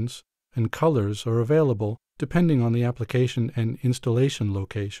designs and colors are available depending on the application and installation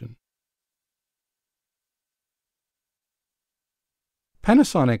location.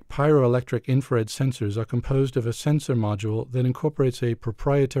 Panasonic pyroelectric infrared sensors are composed of a sensor module that incorporates a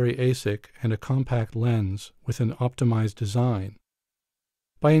proprietary ASIC and a compact lens with an optimized design.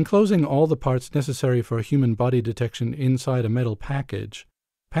 By enclosing all the parts necessary for human body detection inside a metal package,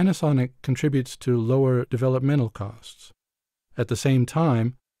 Panasonic contributes to lower developmental costs. At the same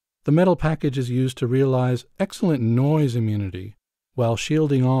time, the metal package is used to realize excellent noise immunity while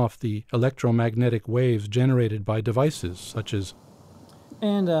shielding off the electromagnetic waves generated by devices such as.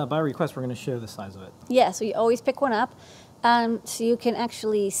 And by request, we're going to show the size of it. Yeah, so you always pick one up, so you can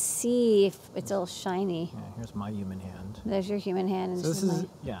actually see if it's a little shiny. Yeah, here's my human hand. There's your human hand. And So this is,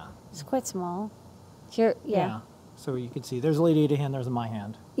 yeah. It's quite small. Here, yeah. So you can see there's a Lady Ada hand, there's my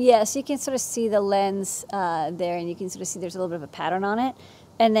hand. Yeah, so you can sort of see the lens there, and you can sort of see there's a little bit of a pattern on it.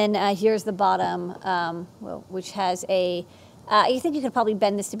 And then here's the bottom, which has a, you think you could probably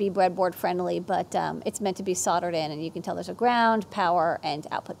bend this to be breadboard friendly, but it's meant to be soldered in, and you can tell there's a ground, power, and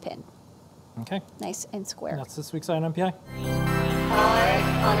output pin. Okay. Nice and square. That's this week's Eye on MPI. Eye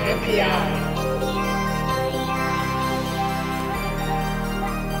on MPI.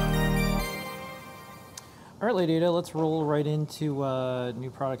 All right, Lady Ada, let's roll right into new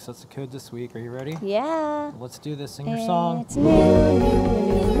products. That's the code this week. Are you ready? Yeah. Let's do this. Sing your song. It's new.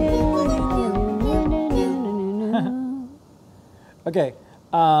 Okay,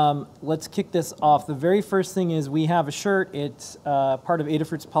 let's kick this off. The very first thing is we have a shirt. It's part of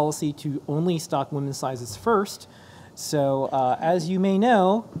Adafruit's policy to only stock women's sizes first. So as you may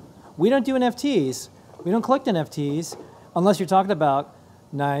know, we don't do NFTs. We don't collect NFTs unless you're talking about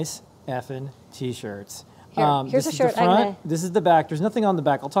nice effing t-shirts. Here's a shirt. The front, this is the back. There's nothing on the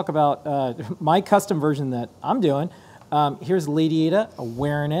back. I'll talk about my custom version that I'm doing. Here's Lady Ada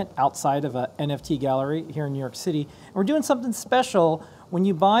wearing it outside of an NFT gallery here in New York City. And we're doing something special when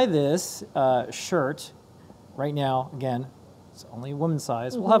you buy this shirt right now. Again, it's only a women's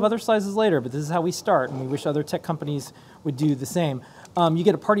size. We'll have other sizes later, but this is how we start, and we wish other tech companies would do the same. You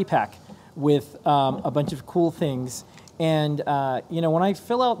get a party pack with a bunch of cool things. And you know, when I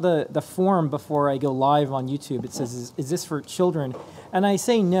fill out the form before I go live on YouTube, it says, is this for children? And I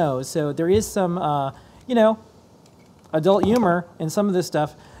say no. So there is some, you know, adult humor in some of this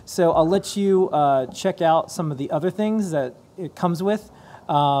stuff. So I'll let you check out some of the other things that it comes with.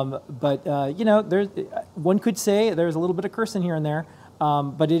 But you know, one could say there's a little bit of cursing here and there,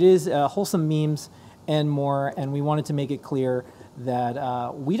 but it is wholesome memes and more. And we wanted to make it clear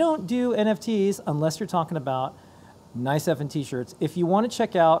that we don't do NFTs unless you're talking about nice effing t-shirts. If you want to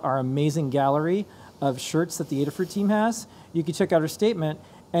check out our amazing gallery of shirts that the Adafruit team has, you can check out our statement.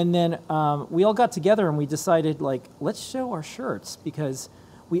 And then we all got together and we decided, like, let's show our shirts because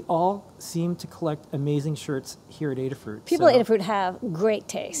we all seem to collect amazing shirts here at Adafruit. People at Adafruit have great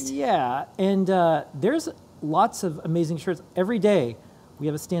taste. Yeah, and there's lots of amazing shirts. Every day we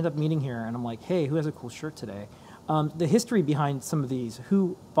have a stand-up meeting here, and I'm like, hey, who has a cool shirt today? The history behind some of these,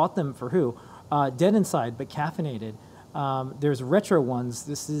 who bought them for who? Dead inside, but caffeinated. There's retro ones.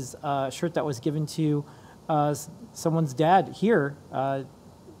 This is a shirt that was given to someone's dad here.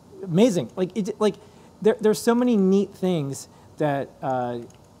 Amazing. There's so many neat things that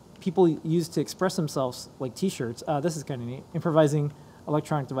people use to express themselves, like T-shirts. This is kind of neat. Improvising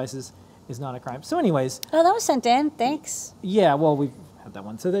electronic devices is not a crime. So anyways. Oh, that was sent in. Thanks. Yeah, well, we've had that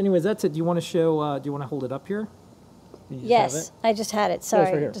one. So anyways, that's it. Do you want to show, do you want to hold it up here? Yes, I just had it. Sorry,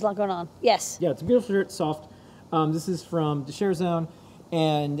 right here. there's a lot going on. Yes. Yeah, it's a beautiful shirt, soft. This is from the Share Zone,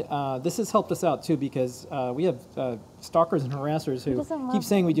 and this has helped us out too because we have stalkers and harassers who keep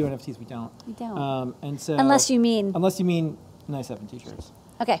saying we do NFTs. We don't. We don't. And so unless you mean nice effing t-shirts.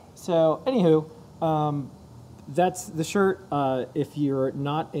 Okay. So anywho, that's the shirt. If you're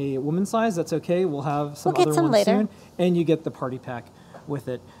not a woman size, that's okay. We'll have some other ones later. soon, and you get the party pack with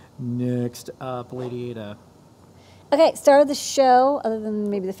it. Next up, Lady Ada. Okay, star of the show, other than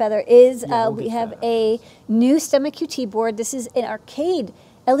maybe the feather, is we have a new Stemma QT board. This is an arcade,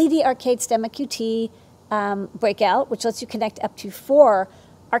 LED arcade Stemma QT breakout, which lets you connect up to 4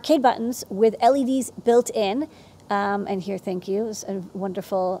 arcade buttons with LEDs built in. And here, thank you, is a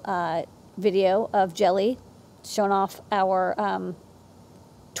wonderful video of Jelly showing off our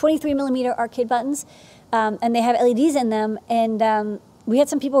 23 millimeter arcade buttons. And they have LEDs in them. And we had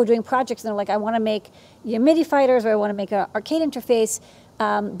some people who were doing projects and they're like, I want to make MIDI fighters, or I want to make an arcade interface.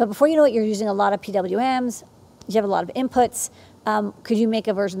 But before you know it, you're using a lot of PWMs. You have a lot of inputs. Could you make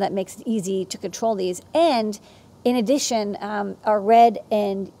a version that makes it easy to control these? And in addition, our red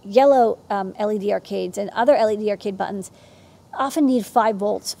and yellow LED arcades and other LED arcade buttons often need 5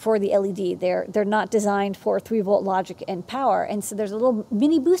 volts for the LED. They're not designed for 3-volt logic and power. And so there's a little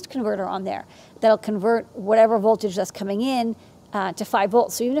mini boost converter on there that'll convert whatever voltage that's coming in to 5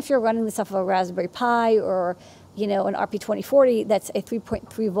 volts. So even if you're running this off of a Raspberry Pi or, you know, an RP2040 that's a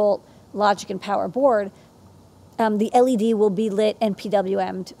 3.3 volt logic and power board, the LED will be lit and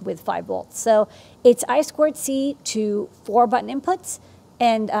PWM'd with 5 volts. So it's I2C to 4 button inputs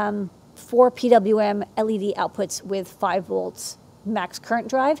and 4 PWM LED outputs with 5 volts max current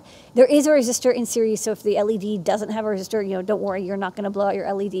drive. There is a resistor in series, so if the LED doesn't have a resistor, you know, don't worry, you're not going to blow out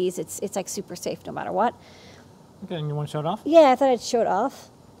your LEDs. It's like super safe no matter what. Okay, and you want to show it off? Yeah, I thought I'd show it off.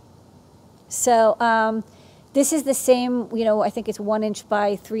 So this is the same, you know, I think it's 1 inch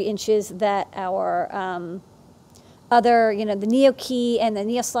by 3 inches that our other, you know, the Neo Key and the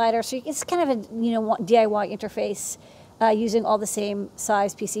Neo Slider. So it's kind of a, you know, DIY interface using all the same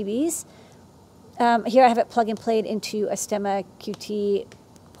size PCBs. Here I have it plug and played into a Stemma QT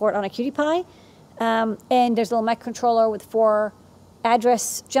port on a QT Py. And there's a little microcontroller with 4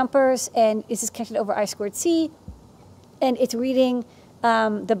 address jumpers, and this is connected over I2C. And it's reading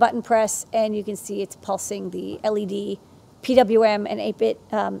the button press, and you can see it's pulsing the LED PWM and 8-bit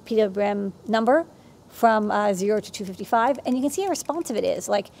PWM number from 0 to 255. And you can see how responsive it is.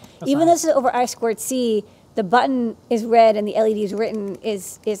 Like, even though this is over I2C, the button is red and the LED is written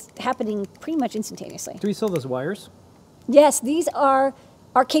is happening pretty much instantaneously. Do we sell those wires? Yes, these are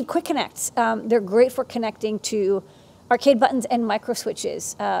arcade quick connects. They're great for connecting to arcade buttons and micro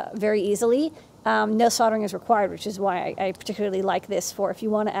switches very easily. No soldering is required, which is why I particularly like this for if you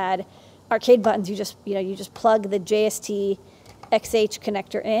want to add arcade buttons. You just plug the JST XH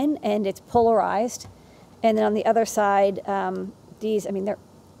connector in, and it's polarized. And then on the other side, these, I mean, they're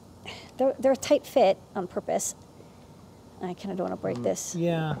a tight fit on purpose. I kind of don't want to break this.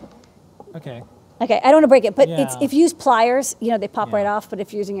 Yeah. Okay. Okay, I don't want to break it, but Yeah. if you use pliers, you know, they pop Yeah. right off. But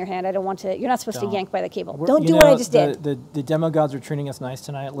if you're using your hand, I don't want to. You're not supposed to Don't. yank by the cable. We're- Don't you do what I know, just did. The demo gods are treating us nice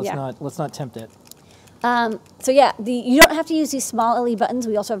tonight. Let's Yeah. not tempt it. So yeah, you don't have to use these small LED buttons.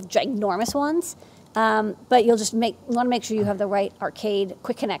 We also have ginormous ones, but you'll just want to make sure you have the right arcade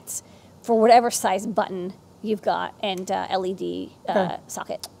quick connects for whatever size button you've got and LED Okay.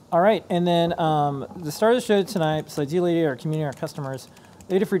 socket. All right, and then the star of the show tonight, besides you, lady, our community, our customers,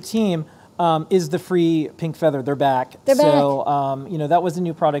 the Adafruit team, is the free Pink Feather. They're back. They're so, you know, that was a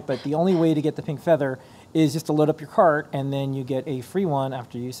new product, but the only way to get the Pink Feather is just to load up your cart, and then you get a free one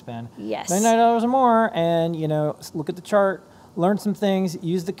after you spend Yes. $99 or more, and, you know, look at the chart, learn some things,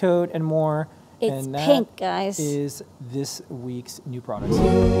 use the code, and more. It's and that pink, guys. is this week's new products. You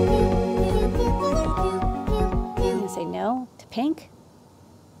gonna say no to pink?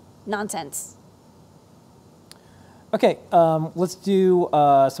 Nonsense. Okay, let's do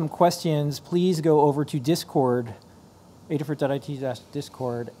some questions. Please go over to Discord,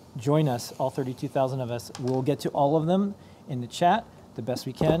 adafruit.it/discord. Join us, all 32,000 of us. We'll get to all of them in the chat the best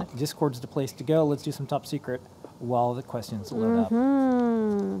we can. Discord's the place to go. Let's do some top secret while the questions load up.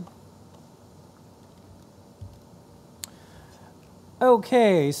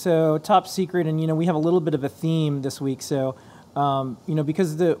 Okay, so top secret, and you know we have a little bit of a theme this week. So, you know,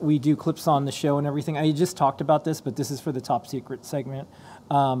 because we do clips on the show and everything, I just talked about this, but this is for the top secret segment.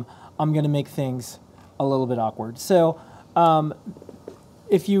 I'm going to make things a little bit awkward. So,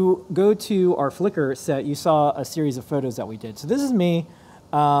 if you go to our Flickr set, you saw a series of photos that we did. So this is me.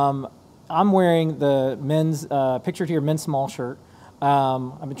 I'm wearing the men's pictured here men's small shirt.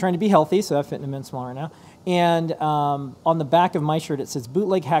 I've been trying to be healthy, so I fit in the men's small right now. And on the back of my shirt, it says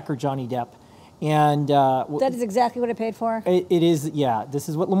 "Bootleg Hacker Johnny Depp." And That is exactly what I paid for. it is, yeah. This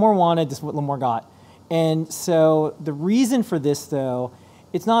is what Lamore wanted. This is what Lamore got. And so the reason for this, though,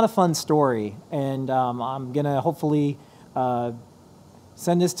 it's not a fun story. And I'm gonna hopefully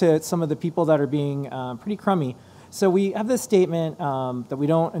send this to some of the people that are being pretty crummy. So we have this statement that we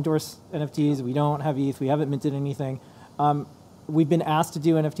don't endorse NFTs. We don't have ETH. We haven't minted anything. We've been asked to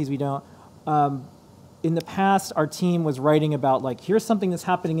do NFTs. We don't. In the past, our team was writing about, like, here's something that's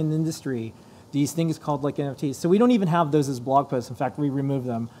happening in the industry. These things called, like, NFTs. So we don't even have those as blog posts. In fact, we removed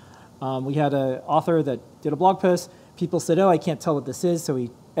them. We had an author that did a blog post. People said, oh, I can't tell what this is. So we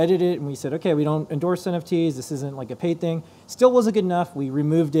edited it, and we said, okay, we don't endorse NFTs. This isn't like a paid thing. Still wasn't good enough. We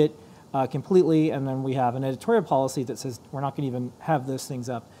removed it completely, and then we have an editorial policy that says we're not going to even have those things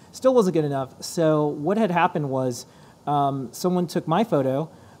up. Still wasn't good enough. So what had happened was someone took my photo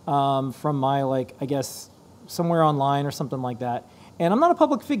from my, like, I guess, somewhere online or something like that. And I'm not a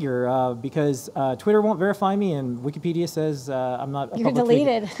public figure because Twitter won't verify me, and Wikipedia says I'm not a You're public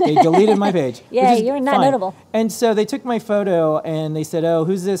deleted. figure. They deleted my page. Yeah, which is you're not fine. notable. And so they took my photo and they said, oh,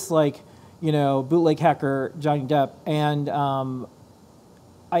 who's this, like, you know, bootleg hacker Johnny Depp. And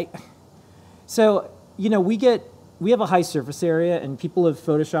so, you know, we have a high surface area, and people have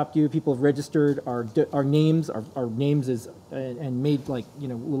photoshopped you. People have registered our names, and made, like, you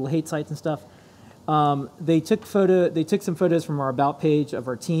know, little hate sites and stuff. They took some photos from our about page of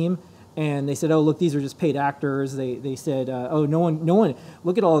our team, and they said, "Oh, look, these are just paid actors." They said, "Oh, no one.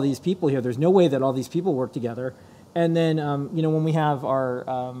 Look at all of these people here. There's no way that all these people work together." And then, you know, when we have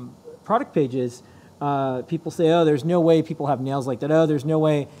our product pages, people say, "Oh, there's no way people have nails like that. Oh, there's no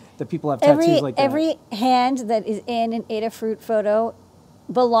way that people have tattoos like that." Every hand that is in an Adafruit photo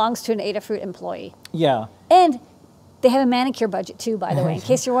belongs to an Adafruit employee. Yeah. And they have a manicure budget too, by the way, in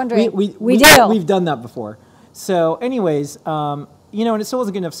case you're wondering. We do. We've done that before. So anyways, you know, and it still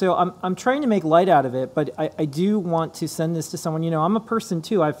wasn't good enough. So I'm trying to make light out of it, but I do want to send this to someone. You know, I'm a person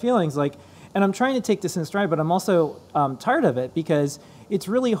too. I have feelings, like, and I'm trying to take this in stride, but I'm also tired of it, because it's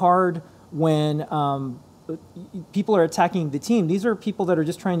really hard when people are attacking the team. These are people that are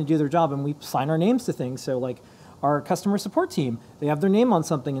just trying to do their job, and we sign our names to things. So, like, our customer support team, they have their name on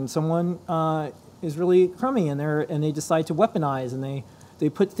something, and someone is really crummy, and they decide to weaponize, and they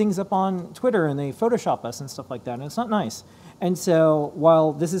put things up on Twitter, and they Photoshop us and stuff like that, and it's not nice. And so,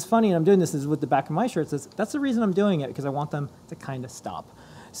 while this is funny, and I'm doing this is with the back of my shirts, that's the reason I'm doing it, because I want them to kind of stop.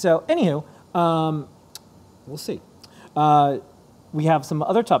 So, anywho, we'll see. We have some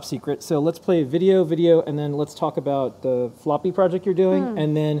other top secrets. So let's play video, and then let's talk about the floppy project you're doing,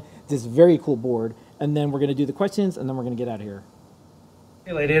 and then this very cool board, and then we're going to do the questions, and then we're going to get out of here.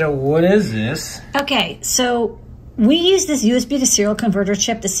 Hey, Laydata, what is this? Okay, so we use this USB to serial converter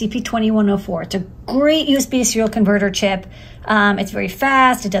chip, the CP2104. It's a great USB to serial converter chip. It's very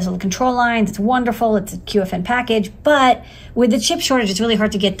fast. It does all the control lines. It's wonderful. It's a QFN package. But with the chip shortage, it's really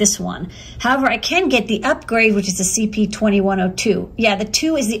hard to get this one. However, I can get the upgrade, which is the CP2102. Yeah, the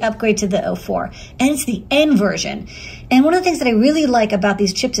 2 is the upgrade to the 04. And it's the N version. And one of the things that I really like about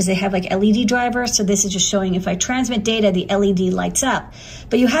these chips is they have like LED drivers. So this is just showing if I transmit data, the LED lights up.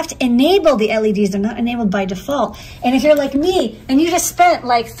 But you have to enable the LEDs. They're not enabled by default. And if you're like me and you just spent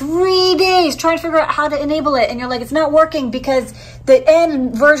like 3 days trying to figure out how to enable it, and you're like, it's not working because the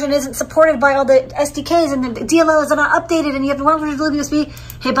N version isn't supported by all the SDKs, and the DLLs are not updated, and you have the wrong version of USB.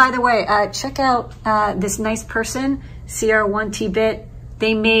 Hey, by the way, check out this nice person, CR1TBit.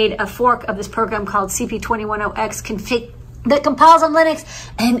 They made a fork of this program called CP210X config that compiles on Linux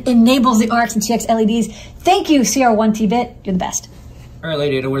and enables the RX and TX LEDs. Thank you, CR1TBit. You're the best. All right,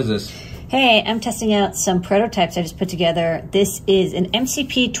 Laydata, what is this? Hey, I'm testing out some prototypes I just put together. This is an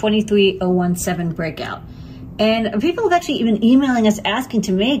MCP23017 breakout. And people have actually been emailing us asking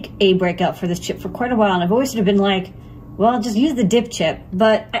to make a breakout for this chip for quite a while. And I've always sort of been like, well, just use the DIP chip.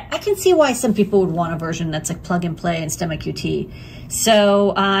 But I can see why some people would want a version that's like plug and play and STEMMA QT.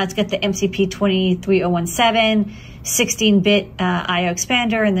 So it's got the MCP23017, 16-bit IO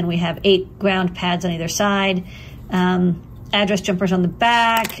expander, and then we have 8 ground pads on either side. Address jumpers on the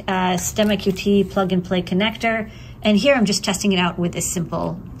back, STEMMA QT plug-and-play connector, and here I'm just testing it out with this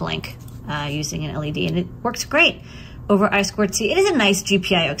simple blank using an LED, and it works great over I2C. It is a nice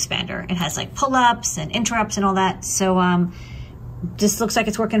GPIO expander. It has like pull-ups and interrupts and all that, so this looks like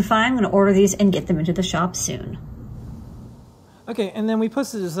it's working fine. I'm going to order these and get them into the shop soon. Okay, and then we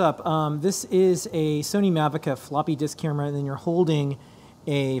posted this up. This is a Sony Mavica floppy disk camera, and then you're holding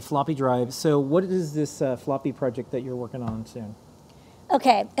a floppy drive. So what is this floppy project that you're working on soon?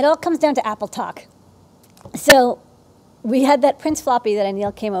 Okay, it all comes down to Apple Talk. So we had that Prince floppy that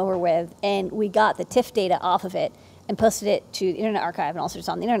Anil came over with, and we got the TIFF data off of it and posted it to the Internet Archive and also just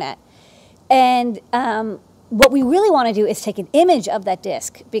on the internet. And what we really want to do is take an image of that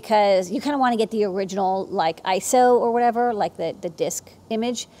disk, because you kind of want to get the original like ISO or whatever, like the disk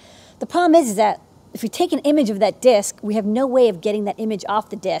image. The problem is that if we take an image of that disk, we have no way of getting that image off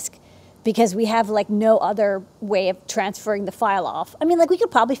the disk, because we have like no other way of transferring the file off. I mean, like we could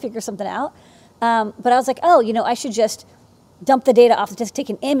probably figure something out, but I was like, oh, you know, I should just dump the data off the disk, take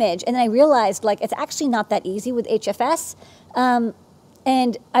an image, and then I realized like it's actually not that easy with HFS,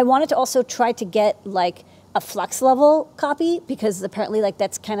 and I wanted to also try to get like a flux level copy, because apparently like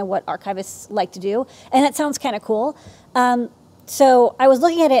that's kind of what archivists like to do, and that sounds kind of cool. So I was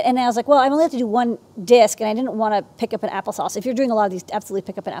looking at it and I was like, well, I only have to do one disk, and I didn't want to pick up an applesauce. If you're doing a lot of these, absolutely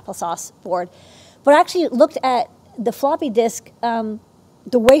pick up an applesauce board. But I actually looked at the floppy disk,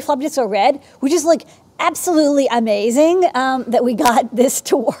 the way floppy disks are read, which is like absolutely amazing that we got this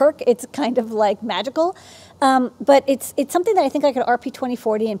to work. It's kind of like magical. But it's something that I think like an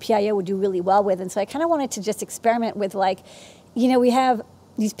RP2040 and PIO would do really well with. And so I kind of wanted to just experiment with like, you know, we have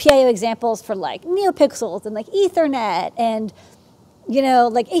these PIO examples for like NeoPixels and like Ethernet and, you know,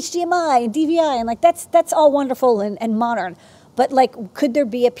 like HDMI and DVI, and like that's all wonderful and modern. But like, could there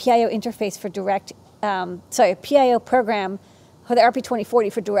be a PIO interface for direct, a PIO program for the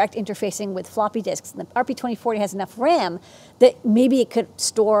RP2040 for direct interfacing with floppy disks? And the RP2040 has enough RAM that maybe it could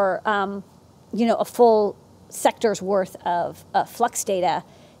store, you know, a full sector's worth of flux data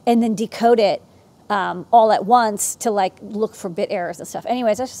and then decode it all at once to like look for bit errors and stuff.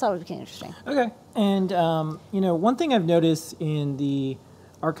 Anyways, I just thought it was kind of interesting. Okay. And, you know, one thing I've noticed in the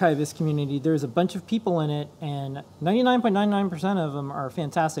archivist community, there's a bunch of people in it, and 99.99% of them are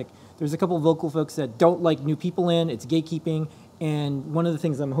fantastic. There's a couple of vocal folks that don't like new people in. It's gatekeeping. And one of the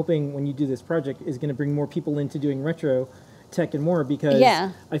things I'm hoping when you do this project is going to bring more people into doing retro tech and more, because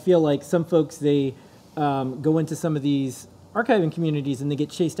I feel like some folks, they go into some of these archiving communities and they get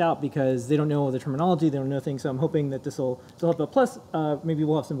chased out because they don't know the terminology, they don't know things. So I'm hoping that this will help out. Plus, maybe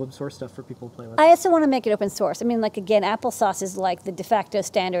we'll have some open source stuff for people to play with. I also want to make it open source. I mean, like, again, applesauce is like the de facto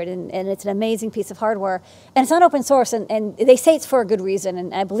standard, and it's an amazing piece of hardware. And it's not open source, and they say it's for a good reason,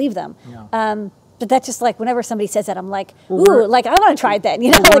 and I believe them. Yeah. But that's just like, whenever somebody says that, I'm like, ooh, like, I want to try it then.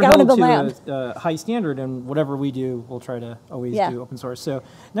 You know, like, I want to build my own. A high standard, and whatever we do, we'll try to always do open source. So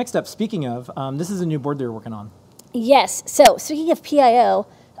next up, speaking of, this is a new board they're working on. Yes. So speaking of PIO,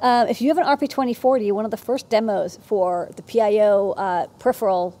 if you have an RP2040, one of the first demos for the PIO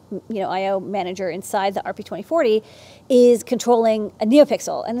peripheral, you know, I/O manager inside the RP2040 is controlling a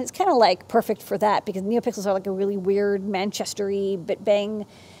NeoPixel, and it's kind of like perfect for that because NeoPixels are like a really weird Manchester-y bit bang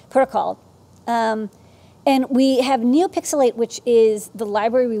protocol. And we have NeoPixelate, which is the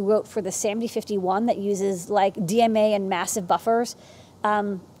library we wrote for the SAMD51 that uses like DMA and massive buffers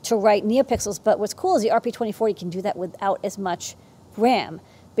to write NeoPixels. But what's cool is the RP2040 can do that without as much RAM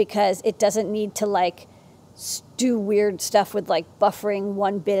because it doesn't need to like do weird stuff with like buffering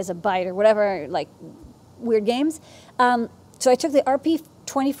 1 bit as a byte or whatever, like weird games. So I took the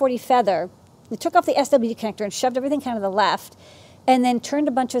RP2040 Feather, I took off the SWD connector and shoved everything kind of to the left, and then turned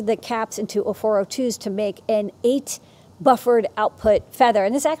a bunch of the caps into 0402s to make an 8 buffered output Feather.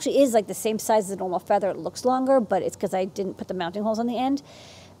 And this actually is like the same size as a normal Feather. It looks longer, but it's because I didn't put the mounting holes on the end.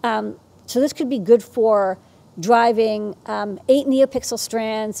 So this could be good for driving 8 NeoPixel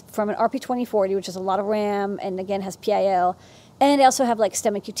strands from an RP2040, which is a lot of RAM and again has PIO. And I also have like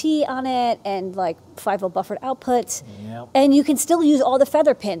Stemma QT on it and like 5-volt buffered outputs. Yep. And you can still use all the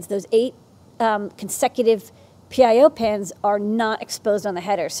Feather pins. Those 8 consecutive PIO pins are not exposed on the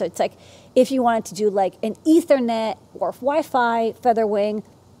header. So it's like if you wanted to do like an Ethernet or Wi-Fi Feather wing,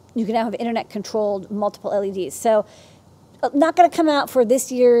 you can now have internet controlled multiple LEDs. So not going to come out for this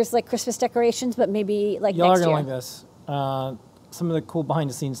year's like Christmas decorations, but maybe like next year. Y'all are going to like this. Some of the cool behind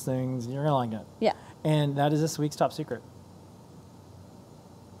the scenes things, you're going to like it. Yeah. And that is this week's top secret.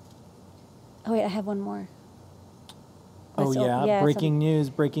 Oh wait, I have one more. Oh yeah, breaking news.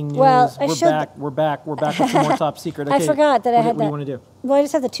 Well, We're back with some more top secret. Okay. I forgot that I had that. What do you want to do? Well, I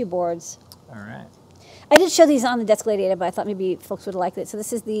just have the 2 boards. All right. I did show these on the Desk Data, but I thought maybe folks would like it. So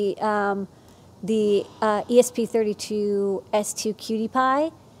this is the ESP32 S2 Cutie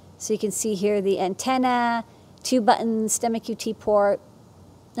Pie. So you can see here the antenna, 2 buttons, Stemma QT port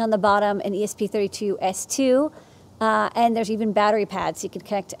on the bottom, and ESP32 S2. And there's even battery pads, so you can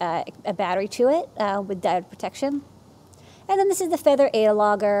connect a battery to it with diode protection. And then this is the Feather ADA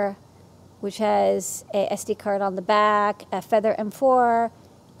logger, which has a SD card on the back, a Feather M4.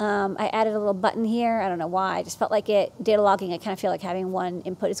 I added a little button here. I don't know why. I just felt like it. Data logging, I kind of feel like having one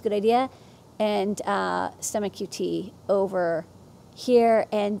input is a good idea. And Stemma QT over here.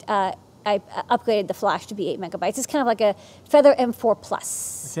 And I upgraded the flash to be 8 megabytes. It's kind of like a Feather M4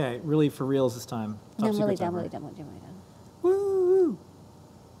 Plus. Okay, really for reals this time. Top really done. Woo!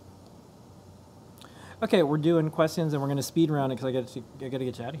 Okay, we're doing questions and we're going to speed round it because I got to get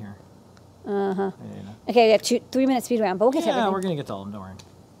you out of here. Okay, we have 3 minute speed round, but we'll get to everything. Yeah, we're going to get to all of them, don't worry.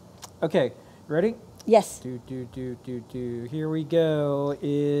 Okay, ready? Yes. Here we go.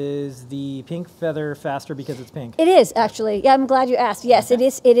 Is the pink Feather faster because it's pink? It is, actually. Yeah, I'm glad you asked. Yes,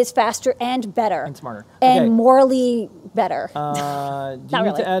 okay. It is faster and better. And smarter. And morally better. Do you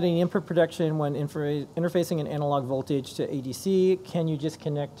need to add any input protection when interfacing an analog voltage to ADC? Can you just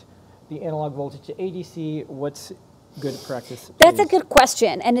connect the analog voltage to ADC? What's good practice? That's a good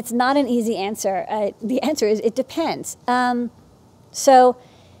question, and it's not an easy answer. The answer is it depends. So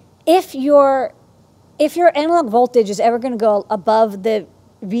if your analog voltage is ever going to go above the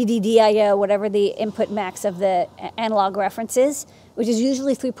VDDIO, whatever the input max of the analog reference is, which is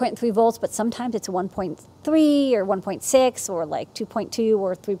usually 3.3 volts, but sometimes it's 1.3 or 1.6 or like 2.2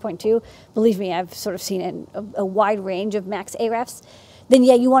 or 3.2. Believe me, I've sort of seen a wide range of max AREFs. Then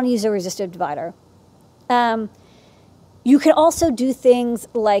yeah, you want to use a resistive divider. You can also do things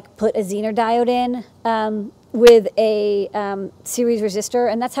like put a Zener diode in with a series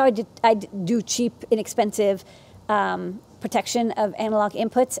resistor, and that's how I do cheap, inexpensive protection of analog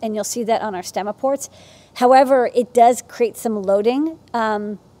inputs, and you'll see that on our stemma ports. However, it does create some loading,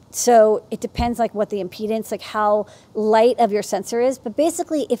 so it depends like what the impedance, like how light of your sensor is. But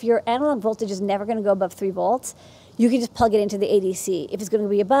basically, if your analog voltage is never going to go above 3 volts, you can just plug it into the ADC. If it's going to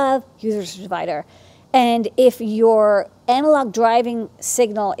be above, use a resistor divider. And if your analog driving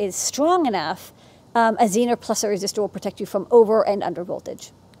signal is strong enough, a Zener plus a resistor will protect you from over and under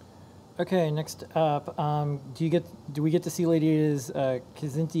voltage. Okay, next up, do we get to see Lady Ada's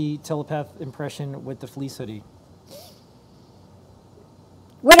Kzinti telepath impression with the fleece hoodie?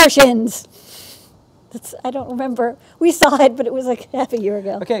 Winter shins. I don't remember. We saw it, but it was like half a year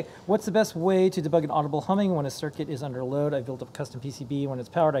ago. Okay, what's the best way to debug an audible humming when a circuit is under load? I built up a custom PCB. When it's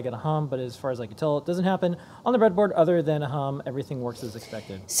powered, I get a hum, but as far as I can tell, it doesn't happen. On the breadboard, other than a hum, everything works as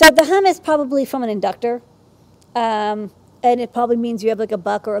expected. So the hum is probably from an inductor, and it probably means you have like a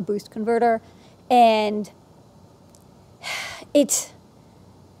buck or a boost converter, and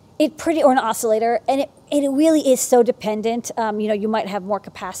or an oscillator, and it really is so dependent. You know, you might have more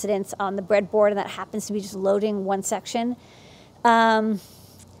capacitance on the breadboard, and that happens to be just loading one section. On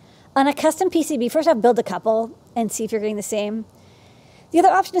a custom PCB, first off, build a couple and see if you're getting the same. The other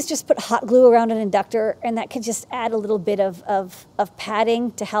option is just put hot glue around an inductor, and that can just add a little bit of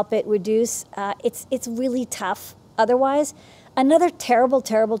padding to help it reduce. It's really tough otherwise. Another terrible,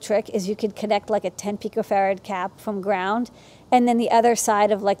 terrible trick is you could connect like a 10 picofarad cap from ground, and then the other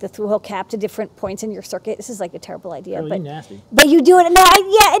side of like the through-hole cap to different points in your circuit. This is like a terrible idea. Really nasty. But you do it. No,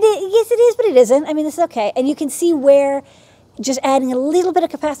 yes, it is, but it isn't. I mean, this is okay. And you can see where just adding a little bit of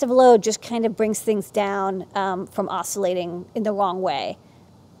capacitive load just kind of brings things down from oscillating in the wrong way,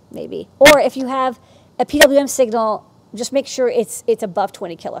 maybe. Or if you have a PWM signal, just make sure it's above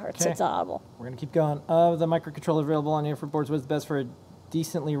 20 kilohertz. Okay. It's audible. We're going to keep going. Of the microcontroller available on Adafruit boards, what's best for a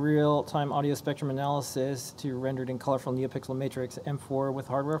decently real-time audio spectrum analysis to rendered in colorful NeoPixel matrix? M4 with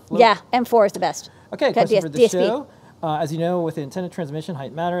hardware float? Yeah, M4 is the best. Okay, question for the show. As you know, with antenna transmission,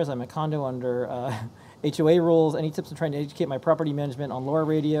 height matters. I'm a condo under HOA rules. Any tips on trying to educate my property management on LoRa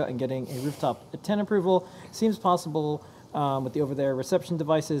radio and getting a rooftop antenna approval? Seems possible with the over-the-air reception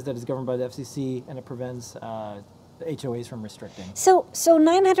devices that is governed by the FCC, and it prevents the HOAs from restricting. So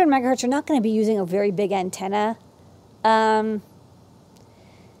 900 megahertz, you're not going to be using a very big antenna.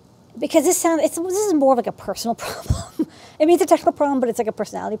 Because this is more of like a personal problem. I mean, it's a technical problem, but it's like a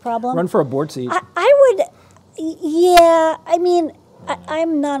personality problem. Run for a board seat. I would, yeah. I mean,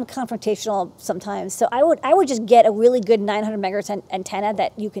 I'm non-confrontational sometimes, so I would just get a really good 900 megahertz antenna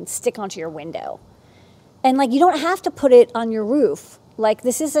that you can stick onto your window, and like you don't have to put it on your roof. Like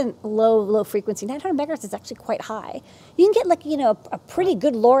this isn't low frequency. 900 megahertz is actually quite high. You can get like a pretty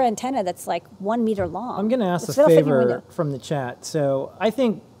good LoRa antenna that's like 1 meter long. I'm going to ask a favor from the chat. So I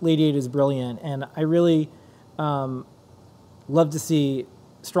think Lady Ada is brilliant, and I really love to see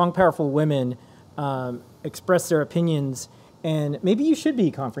strong, powerful women express their opinions. And maybe you should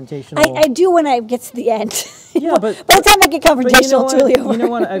be confrontational. I do when I get to the end. Yeah, but by the time I get confrontational, it's really over. You know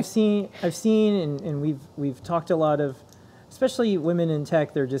what? I've seen, and we've talked to a lot of, especially women in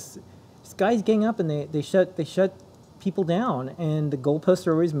tech. They're just guys gang up and they shut people down, and the goalposts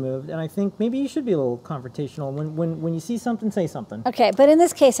are always moved. And I think maybe you should be a little confrontational. When you see something, say something. Okay, but in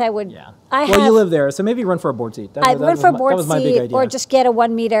this case, I would. Yeah. You live there, so maybe run for a board seat. I'd run for a board seat, or just get a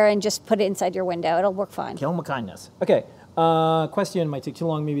 1 meter and just put it inside your window. It'll work fine. Kill them with kindness. Okay. Question might take too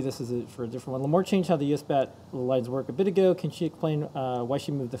long. Maybe this is for a different one. Lamore changed how the USB lines work a bit ago. Can she explain why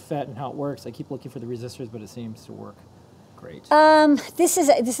she moved the FET and how it works? I keep looking for the resistors, but it seems to work great. This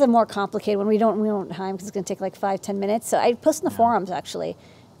is a more complicated one. We don't have time because it's going to take like 5-10 minutes. So I post in the forums actually.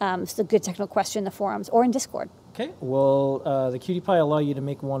 It's a good technical question in the forums or in Discord. Okay. Will the QT Py allow you to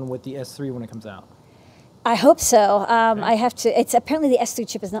make one with the S3 when it comes out? I hope so. Okay. I have to. It's apparently the S3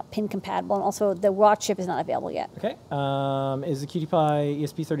 chip is not pin compatible, and also the raw chip is not available yet. Okay. Is the QT Py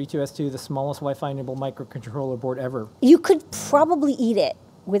ESP32S2 the smallest Wi-Fi enabled microcontroller board ever? You could probably eat it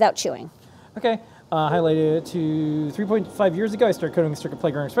without chewing. Okay. Highlighted to 3.5 years ago, I started coding Circuit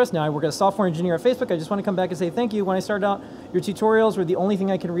Playground Express. Now I work as a software engineer at Facebook. I just want to come back and say thank you. When I started out, your tutorials were the only thing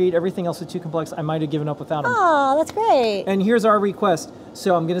I could read. Everything else was too complex. I might have given up without them. Oh, that's great. And here's our request.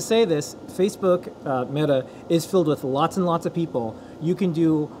 So I'm going to say this. Facebook, Meta, is filled with lots and lots of people. You can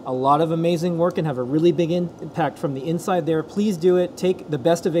do a lot of amazing work and have a really big impact from the inside there. Please do it. Take the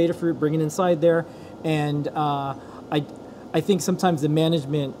best of Adafruit, bring it inside there. And I think sometimes the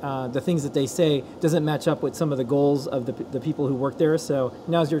management, the things that they say, doesn't match up with some of the goals of the people who work there. So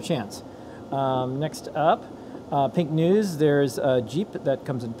now's your chance. Next up, Pink news, there's a Jeep that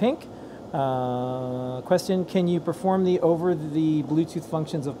comes in pink. Question, can you perform the over-the Bluetooth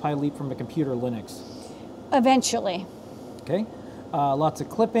functions of PyLeap from a computer Linux? Eventually. Okay. Lots of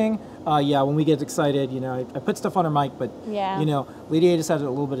clipping. Yeah, when we get excited, you know, I put stuff on her mic, but, Yeah. you know, Lady A just had a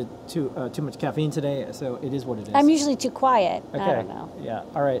little bit of too much caffeine today, so it is what it is. I'm usually too quiet. Okay. I don't know. Yeah.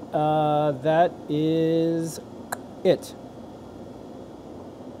 All right. That is it.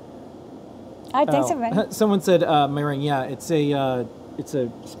 All right, thanks, everybody. Someone said my ring. Yeah, it's a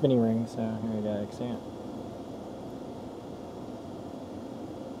spinning ring. So here we go. See it.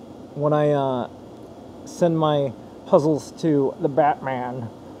 When I send my puzzles to the Batman,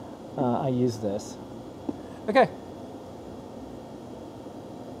 I use this. Okay.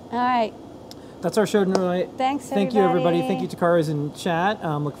 All right. That's our show tonight. Thanks, Thank you, everybody. everybody. Thank you, Takara's in chat.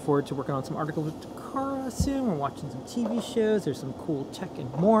 Looking forward to working on some articles with Takara soon. We're watching some TV shows. There's some cool tech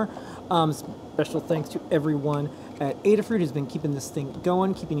and more. Special thanks to everyone at Adafruit who's been keeping this thing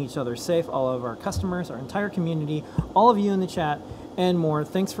going, keeping each other safe, all of our customers, our entire community, all of you in the chat, and more.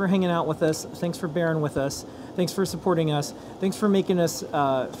 Thanks for hanging out with us. Thanks for bearing with us. Thanks for supporting us. Thanks for making us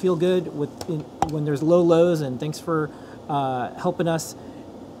feel good when there's low lows, and thanks for helping us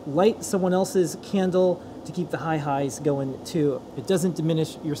light someone else's candle to keep the high highs going too. It doesn't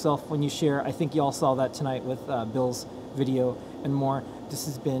diminish yourself when you share. I think you all saw that tonight with Bill's video and more. This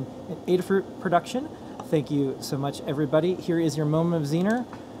has been an Adafruit production. Thank you so much, everybody. Here is your moment of Zener,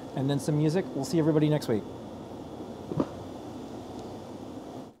 and then some music. We'll see everybody next week.